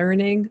prevent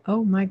learning.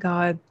 Oh my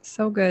God,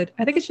 so good.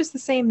 I think it's just the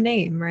same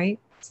name, right?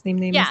 Same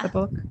name as the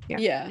book.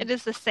 Yeah. It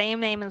is the same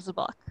name as the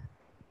book.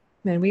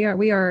 Man, we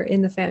are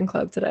in the fan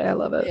club today. I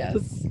love it.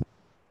 Yes.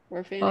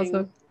 We're fanning.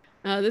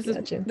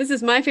 Awesome. This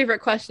is my favorite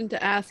question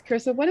to ask.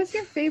 Carissa, what is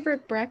your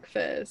favorite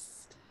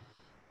breakfast?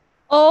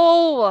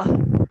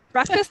 Oh,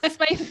 breakfast is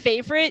my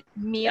favorite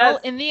meal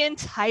in the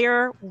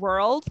entire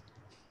world.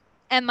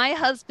 And my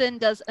husband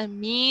does a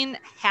mean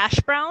hash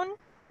brown.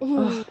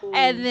 Ooh.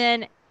 And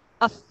then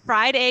a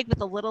fried egg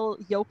with a little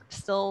yolk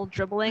still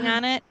dribbling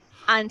on it.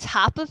 On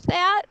top of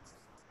that,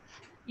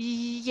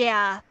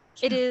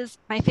 it is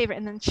my favorite.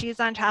 And then cheese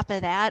on top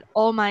of that.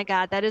 Oh my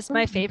God, that is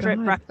my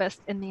favorite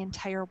breakfast in the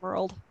entire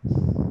world.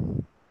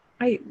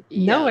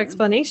 No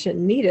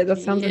explanation needed. That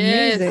sounds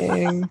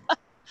amazing.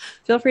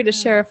 Feel free to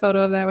share a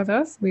photo of that with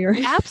us. We are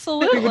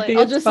absolutely.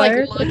 I'll just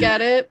like look at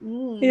it.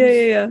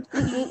 Yeah.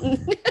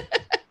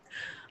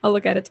 I'll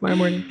look at it tomorrow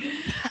morning.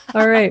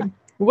 All right.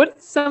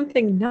 What's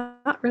something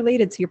not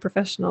related to your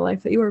professional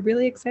life that you are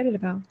really excited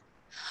about?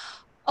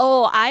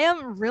 Oh, I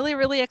am really,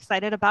 really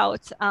excited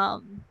about.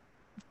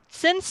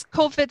 Since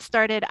COVID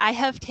started, I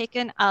have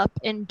taken up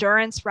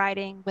endurance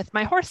riding with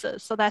my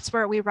horses. So that's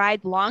where we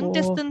ride long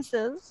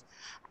distances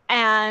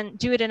and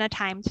do it in a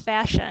timed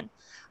fashion.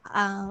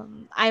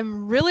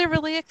 I'm really,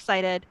 really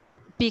excited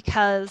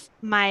because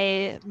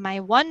my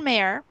one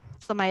mare,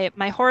 so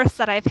my horse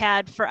that I've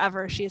had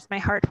forever, she's my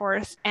heart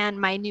horse,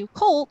 and my new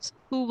colt,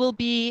 who will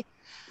be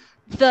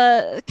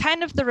the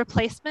kind of the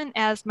replacement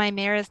as my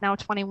mare is now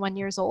 21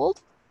 years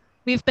old.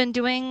 We've been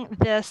doing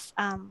this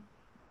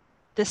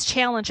this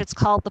challenge. It's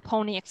called the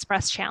Pony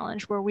Express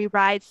Challenge, where we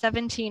ride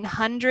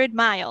 1,700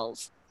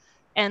 miles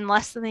in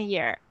less than a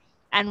year.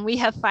 And we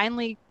have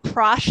finally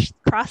crossed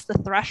the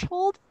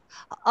threshold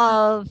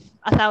of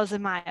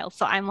 1,000 miles.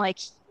 So I'm like,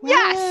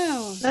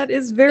 yes! That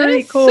is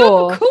very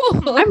cool. So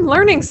cool. I'm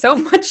learning so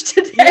much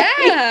today.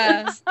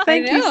 Yeah.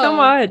 Thank you so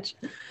much.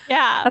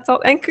 Yeah. That's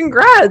all. And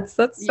congrats.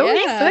 That's so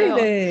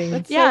exciting.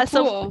 That's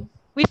so cool. So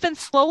we've been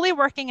slowly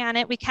working on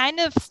it. We kind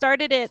of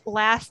started it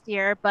last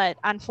year, but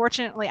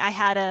unfortunately I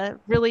had a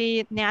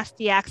really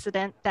nasty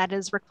accident that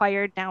has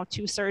required now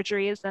 2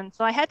 surgeries. And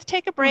so I had to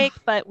take a break,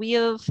 but we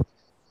have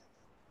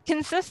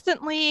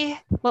consistently,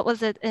 what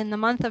was it? In the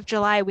month of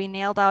July, we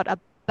nailed out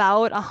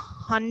about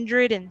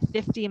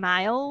 150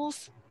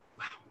 miles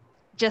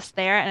just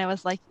there. And I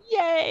was like,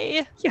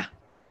 yay. Yeah,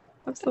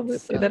 absolutely.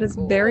 So that is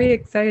cool. very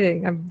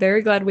exciting. I'm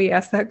very glad we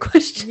asked that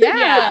question.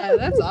 Yeah,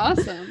 that's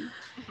awesome.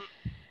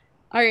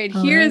 All right,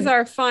 here's right.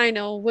 our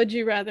final would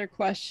you rather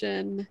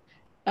question.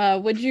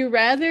 Would you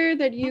rather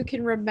that you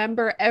can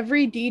remember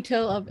every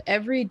detail of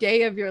every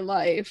day of your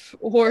life,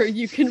 or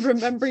you can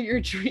remember your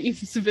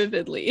dreams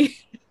vividly?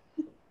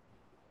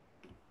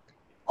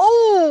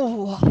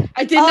 Oh,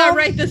 I did not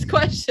write this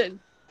question.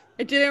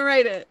 I didn't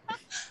write it.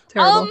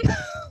 Terrible.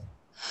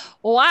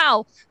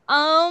 Wow.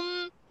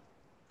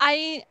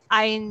 I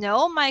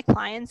know my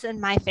clients and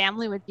my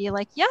family would be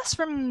like, yes,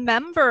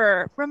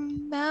 remember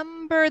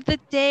the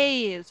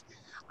days.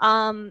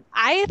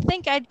 I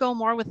think I'd go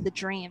more with the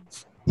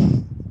dreams.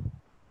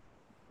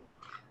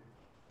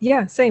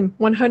 Yeah, same.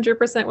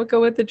 100% would go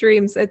with the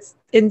dreams. It's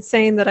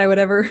insane that I would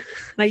ever,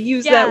 and I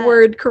use that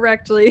word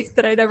correctly,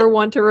 that I'd ever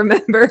want to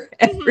remember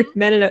every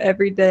minute of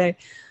every day.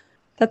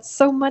 That's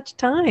so much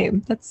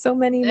time. That's so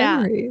many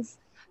memories.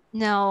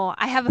 No,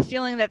 I have a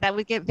feeling that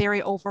would get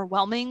very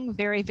overwhelming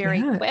very,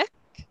 very quick.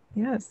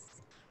 Yes.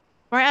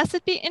 Whereas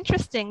it'd be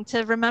interesting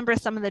to remember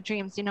some of the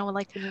dreams, you know,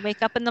 like when you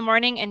wake up in the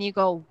morning and you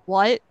go,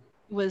 what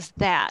was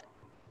that?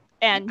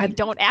 And you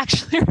don't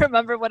actually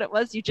remember what it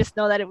was. You just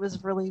know that it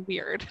was really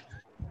weird.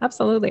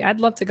 Absolutely.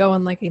 I'd love to go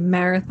on like a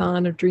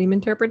marathon of dream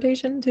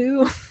interpretation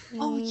too.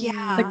 Oh,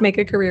 yeah. Like make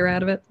a career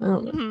out of it. I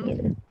don't know.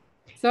 Mm-hmm.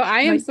 So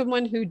I am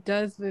someone who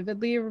does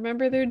vividly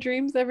remember their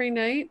dreams every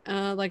night.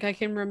 Like I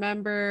can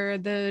remember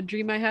the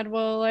dream I had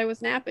while I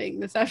was napping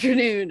this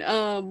afternoon.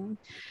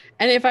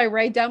 And if I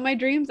write down my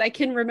dreams, I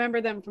can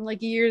remember them from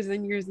like years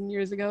and years and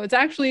years ago. It's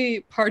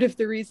actually part of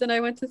the reason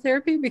I went to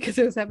therapy, because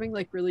I was having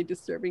like really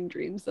disturbing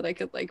dreams that I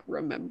could like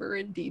remember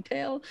in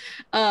detail.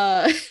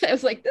 I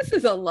was like, this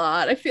is a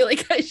lot. I feel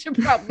like I should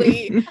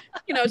probably,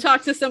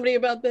 talk to somebody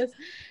about this.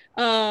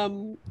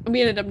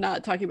 We ended up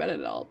not talking about it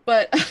at all,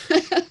 but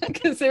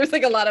because there was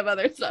like a lot of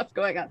other stuff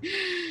going on.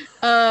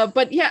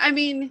 But yeah, I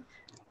mean,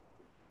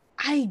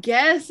 I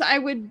guess I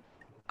would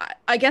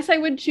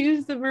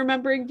choose the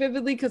remembering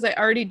vividly because I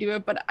already do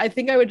it, but I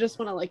think I would just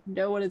want to like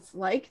know what it's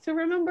like to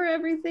remember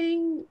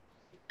everything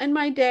in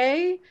my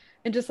day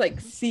and just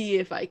like see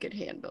if I could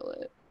handle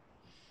it.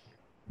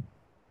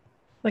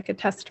 Like a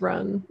test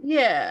run.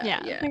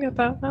 Yeah. I get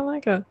that. I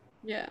like it.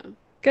 Yeah.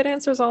 Good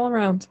answers all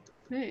around.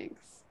 Thanks.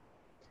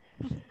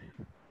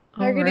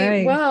 Marguerite,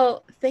 right.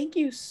 Well, thank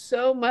you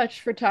so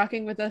much for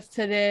talking with us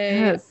today.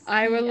 Yes.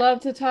 I would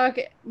love to talk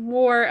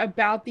more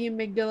about the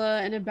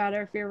amygdala and about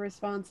our fear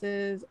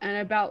responses and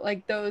about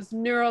like those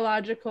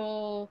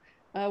neurological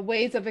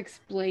ways of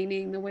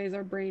explaining the ways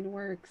our brain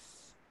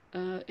works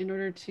in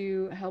order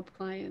to help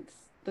clients.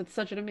 That's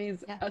such an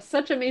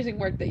amazing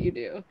work that you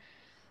do.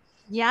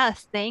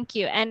 Yes, thank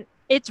you. And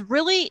it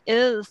really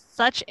is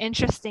such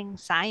interesting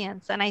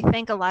science. And I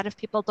think a lot of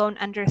people don't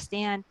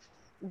understand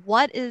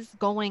what is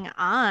going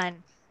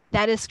on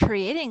that is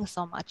creating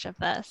so much of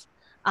this.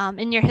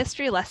 In your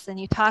history lesson,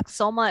 you talked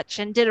so much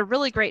and did a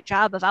really great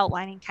job of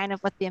outlining kind of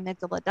what the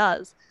amygdala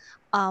does.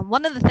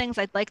 One of the things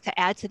I'd like to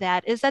add to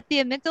that is that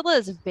the amygdala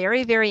is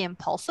very, very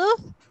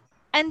impulsive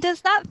and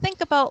does not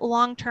think about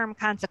long-term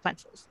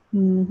consequences.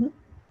 Mm-hmm.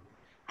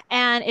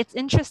 And it's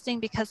interesting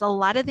because a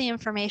lot of the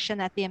information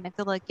that the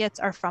amygdala gets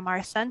are from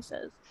our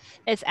senses.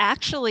 It's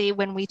actually,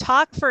 when we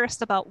talk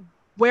first about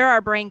where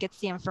our brain gets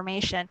the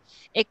information,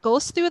 it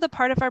goes through the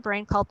part of our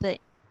brain called the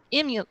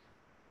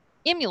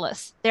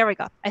emulus. There we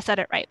go. I said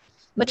it right.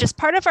 Which is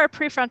part of our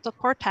prefrontal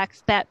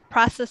cortex that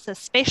processes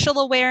spatial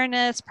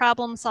awareness,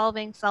 problem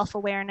solving,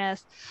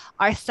 self-awareness,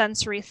 our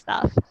sensory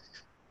stuff.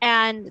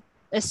 And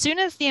as soon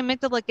as the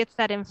amygdala gets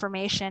that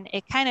information,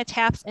 it kind of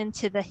taps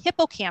into the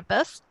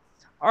hippocampus,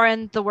 or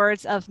in the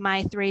words of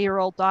my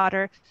 3-year-old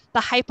daughter,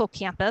 the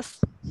hippocampus.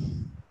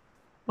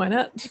 Why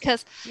not?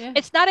 Because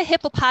it's not a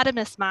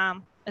hippopotamus,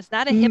 Mom. It's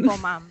not a hippo,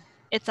 Mom.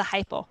 It's a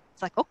hypo.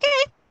 It's like, okay.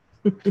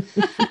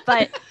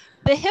 But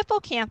the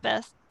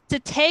hippocampus, to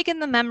take in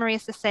the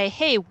memories to say,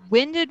 hey,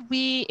 when did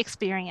we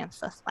experience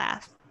this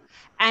last?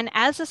 And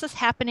as this is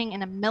happening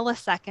in a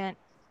millisecond,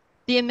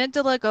 the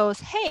amygdala goes,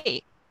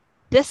 hey,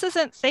 this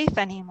isn't safe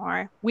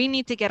anymore. We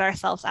need to get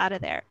ourselves out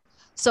of there.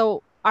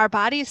 So our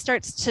body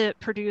starts to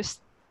produce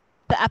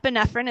the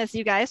epinephrine, as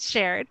you guys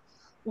shared,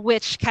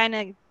 which kind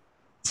of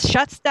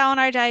shuts down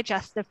our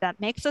digestive, that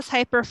makes us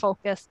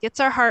hyper-focused, gets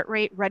our heart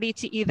rate ready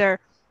to either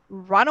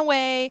run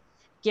away,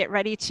 get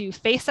ready to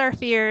face our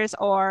fears,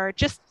 or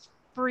just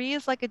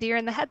freeze like a deer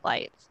in the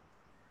headlights.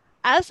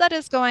 As that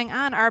is going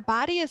on, our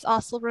body is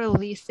also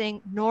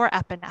releasing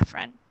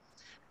norepinephrine.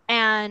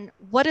 And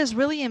what is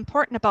really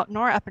important about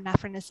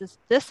norepinephrine is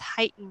this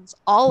heightens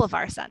all of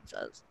our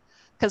senses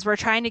because we're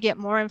trying to get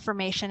more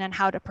information on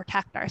how to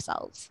protect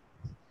ourselves.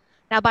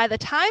 Now, by the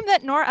time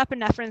that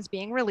norepinephrine is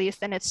being released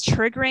and it's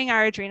triggering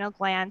our adrenal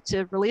gland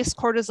to release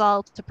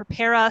cortisol to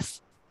prepare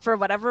us for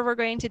whatever we're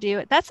going to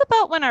do, that's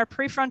about when our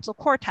prefrontal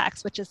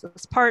cortex, which is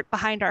this part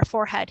behind our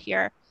forehead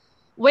here,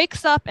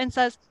 wakes up and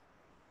says,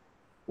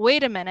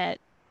 wait a minute,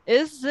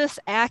 is this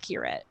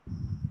accurate?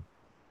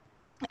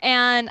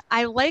 And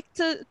I like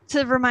to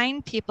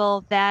remind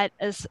people that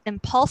as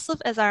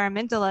impulsive as our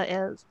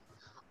amygdala is,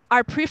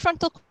 our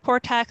prefrontal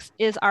cortex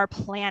is our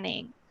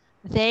planning.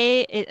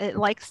 It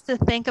likes to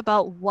think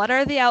about what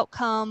are the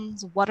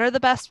outcomes, what are the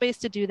best ways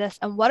to do this,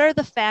 and what are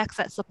the facts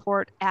that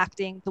support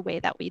acting the way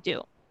that we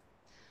do.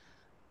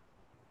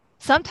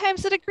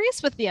 Sometimes it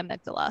agrees with the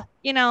amygdala.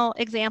 You know,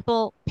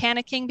 example,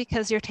 panicking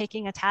because you're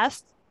taking a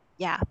test.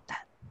 Yeah,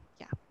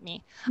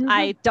 me. Mm-hmm.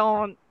 I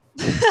don't,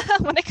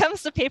 when it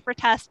comes to paper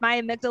tests,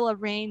 my amygdala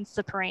reigns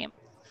supreme.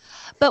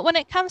 But when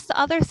it comes to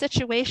other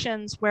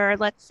situations where,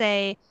 let's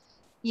say,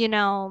 you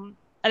know,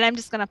 and I'm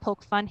just going to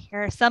poke fun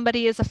here,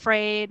 somebody is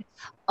afraid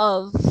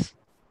of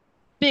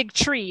big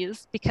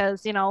trees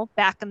because, you know,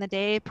 back in the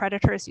day,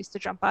 predators used to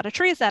jump out of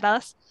trees at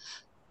us.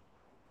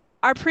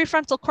 Our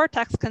prefrontal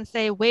cortex can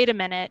say, wait a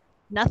minute,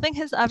 nothing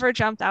has ever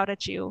jumped out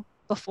at you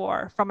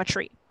before from a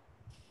tree.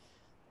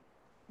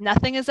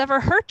 Nothing has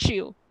ever hurt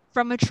you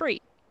from a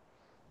tree.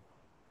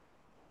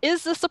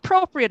 Is this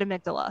appropriate,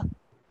 amygdala?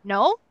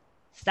 No?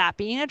 Stop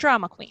being a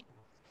drama queen.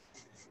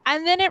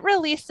 And then it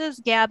releases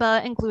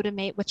GABA and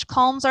glutamate, which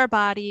calms our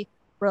body,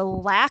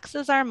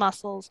 relaxes our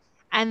muscles,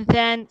 and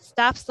then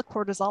stops the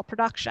cortisol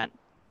production.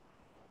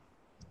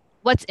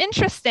 What's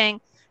interesting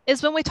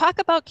is when we talk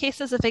about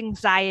cases of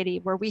anxiety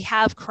where we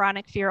have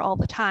chronic fear all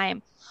the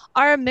time,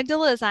 our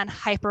amygdala is on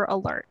hyper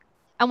alert.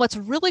 And what's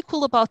really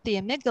cool about the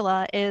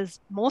amygdala is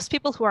most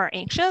people who are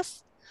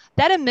anxious,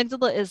 that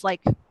amygdala is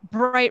like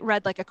bright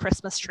red, like a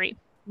Christmas tree,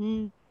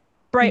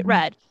 bright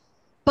red.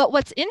 But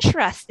what's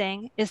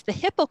interesting is the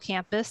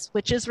hippocampus,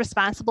 which is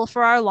responsible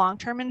for our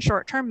long-term and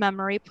short-term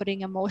memory,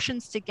 putting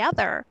emotions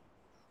together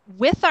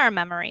with our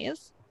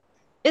memories,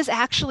 is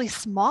actually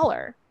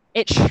smaller.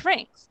 It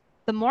shrinks.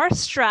 The more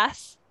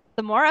stress,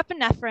 the more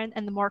epinephrine,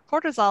 and the more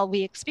cortisol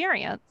we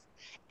experience,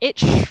 it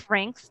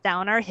shrinks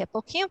down our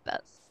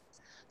hippocampus.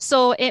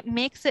 So it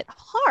makes it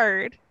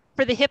hard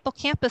for the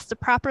hippocampus to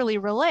properly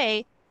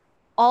relay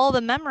all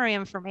the memory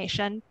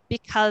information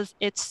because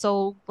it's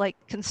so like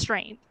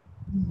constrained,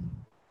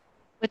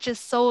 which is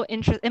so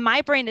interesting. In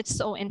my brain, it's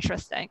so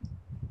interesting.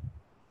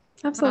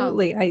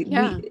 Absolutely.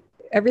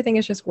 Everything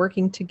is just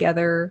working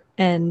together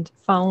and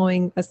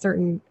following a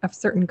certain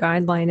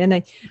guideline. And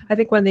I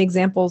think one of the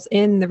examples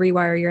in the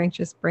Rewire Your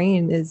Anxious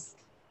Brain is,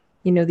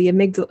 you know, the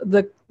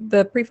amygdala,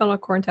 the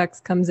prefrontal cortex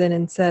comes in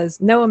and says,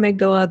 no,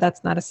 amygdala,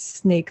 that's not a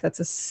snake, that's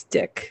a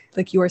stick.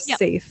 Like, you are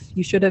safe.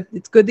 You should have,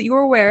 it's good that you were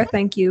aware.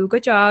 Thank you.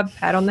 Good job.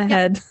 Pat on the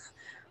head.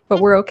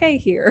 But we're okay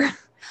here.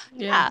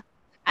 Yeah.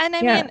 And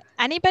I mean,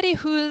 anybody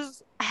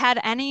who's had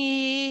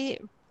any,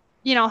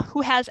 you know,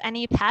 who has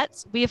any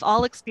pets, we've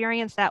all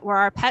experienced that where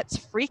our pets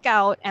freak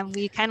out and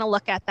we kind of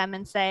look at them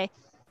and say,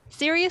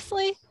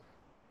 seriously?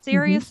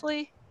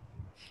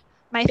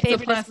 My favorite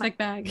is a plastic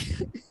bag.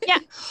 Yeah.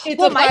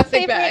 It's a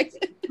plastic bag.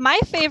 My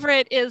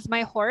favorite is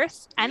my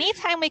horse.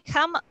 Anytime we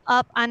come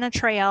up on a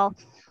trail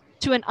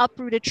to an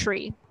uprooted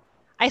tree,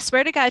 I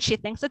swear to God, she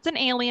thinks it's an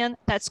alien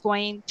that's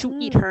going to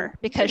eat her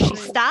because she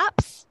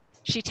stops,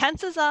 she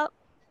tenses up,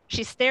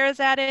 she stares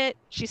at it,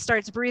 she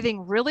starts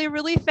breathing really,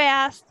 really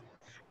fast,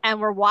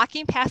 and we're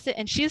walking past it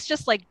and she's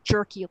just like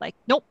jerky, like,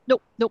 nope.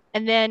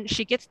 And then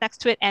she gets next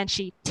to it and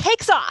she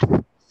takes off.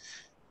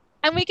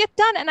 And we get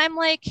done and I'm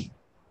like,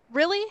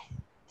 really?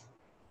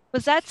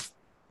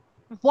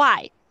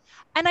 Why?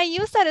 And I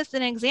use that as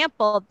an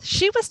example.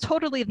 She was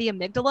totally the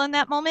amygdala in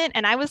that moment,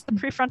 and I was the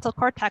prefrontal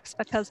cortex,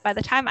 because by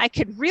the time I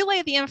could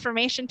relay the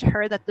information to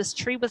her that this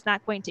tree was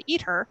not going to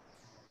eat her,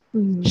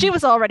 she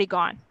was already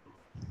gone.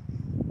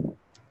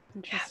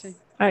 Interesting.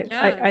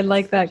 I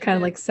like that kind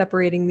of like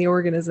separating the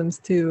organisms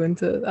too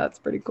into, that's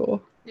pretty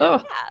cool.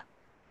 Yeah.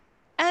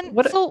 And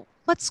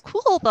what's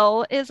cool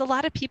though is a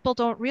lot of people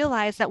don't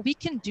realize that we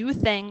can do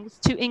things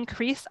to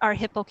increase our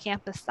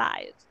hippocampus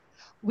size.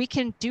 We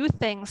can do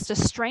things to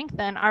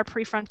strengthen our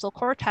prefrontal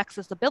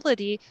cortex's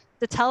ability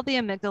to tell the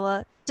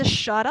amygdala to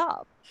shut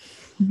up.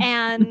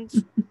 And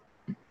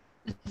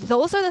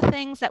those are the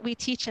things that we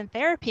teach in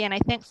therapy. And I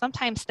think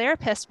sometimes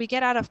therapists, we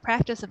get out of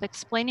practice of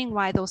explaining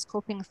why those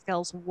coping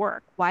skills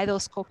work, why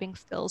those coping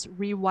skills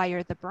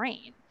rewire the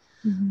brain.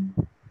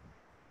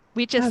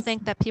 We just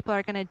think that people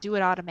are going to do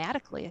it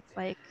automatically. It's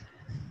like,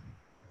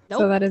 nope.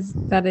 So that is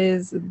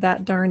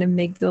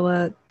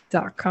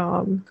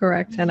thatdarnamygdala.com,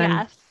 correct? And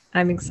yes.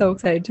 I'm so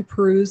excited to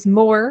peruse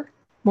more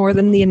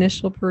than the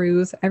initial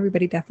peruse.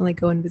 Everybody definitely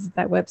go and visit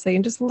that website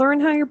and just learn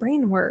how your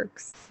brain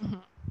works.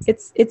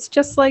 It's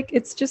just like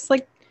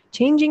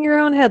changing your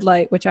own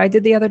headlight, which I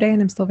did the other day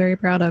and I'm still very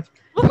proud of.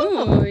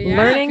 Ooh, yeah.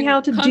 Learning how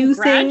to do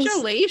things.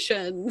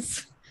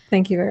 Congratulations.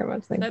 Thank you very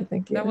much.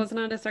 Thank you. That was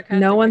not a sarcastic.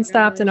 No one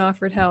stopped and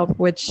offered help,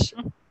 which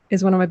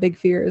is one of my big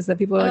fears, that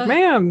people are like,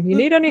 ma'am, you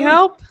need any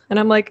help? And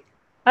I'm like,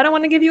 I don't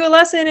want to give you a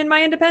lesson in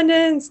my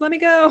independence. Let me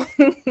go.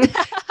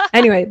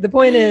 Anyway, the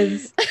point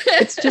is,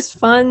 it's just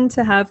fun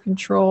to have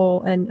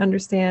control and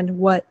understand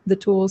what the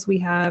tools we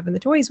have and the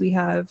toys we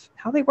have,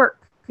 how they work,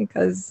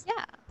 because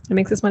it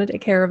makes us want to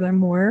take care of them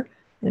more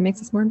and it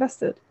makes us more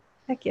invested.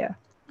 Heck yeah.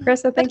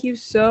 Krista, thank you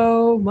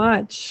so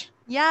much.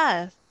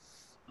 Yes.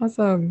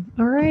 Awesome.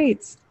 All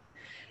right.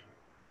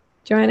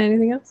 Joanne,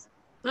 anything else?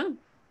 Oh.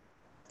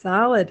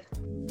 Solid.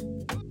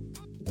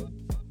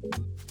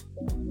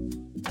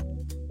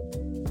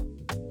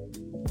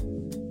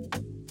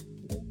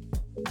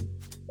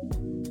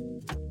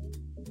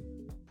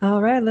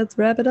 All right, let's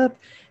wrap it up.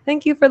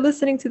 Thank you for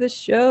listening to the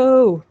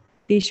show.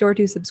 Be sure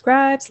to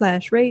subscribe,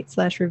 /rate,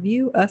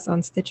 /review us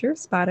on Stitcher,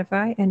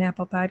 Spotify, and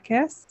Apple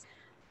Podcasts.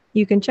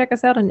 You can check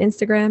us out on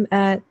Instagram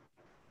at,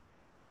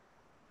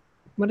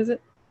 what is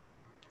it?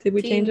 Did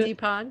we change it?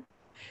 Pod.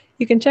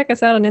 You can check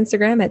us out on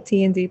Instagram at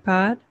TND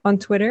Pod, on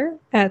Twitter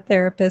at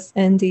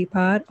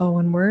TherapistNDPod, all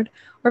one word,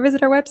 or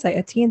visit our website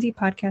at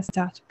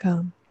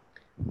tndpodcast.com.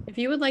 If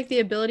you would like the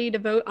ability to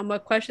vote on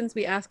what questions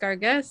we ask our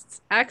guests,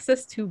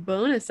 access to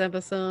bonus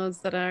episodes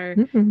that are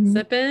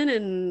sipping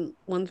and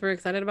ones we're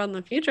excited about in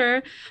the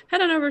future, head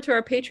on over to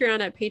our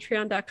Patreon at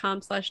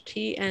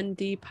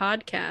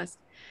patreon.com/TNDpodcast.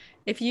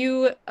 If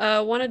you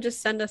want to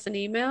just send us an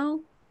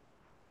email,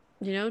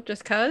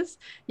 just cause,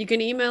 you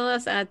can email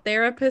us at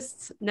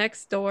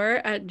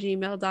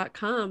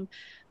therapistsnextdoor@gmail.com.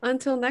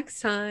 Until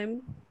next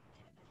time,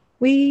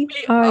 we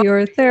are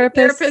your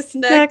therapists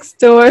next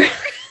door.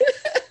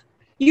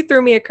 You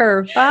threw me a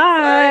curve.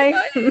 Bye.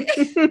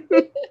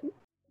 Bye.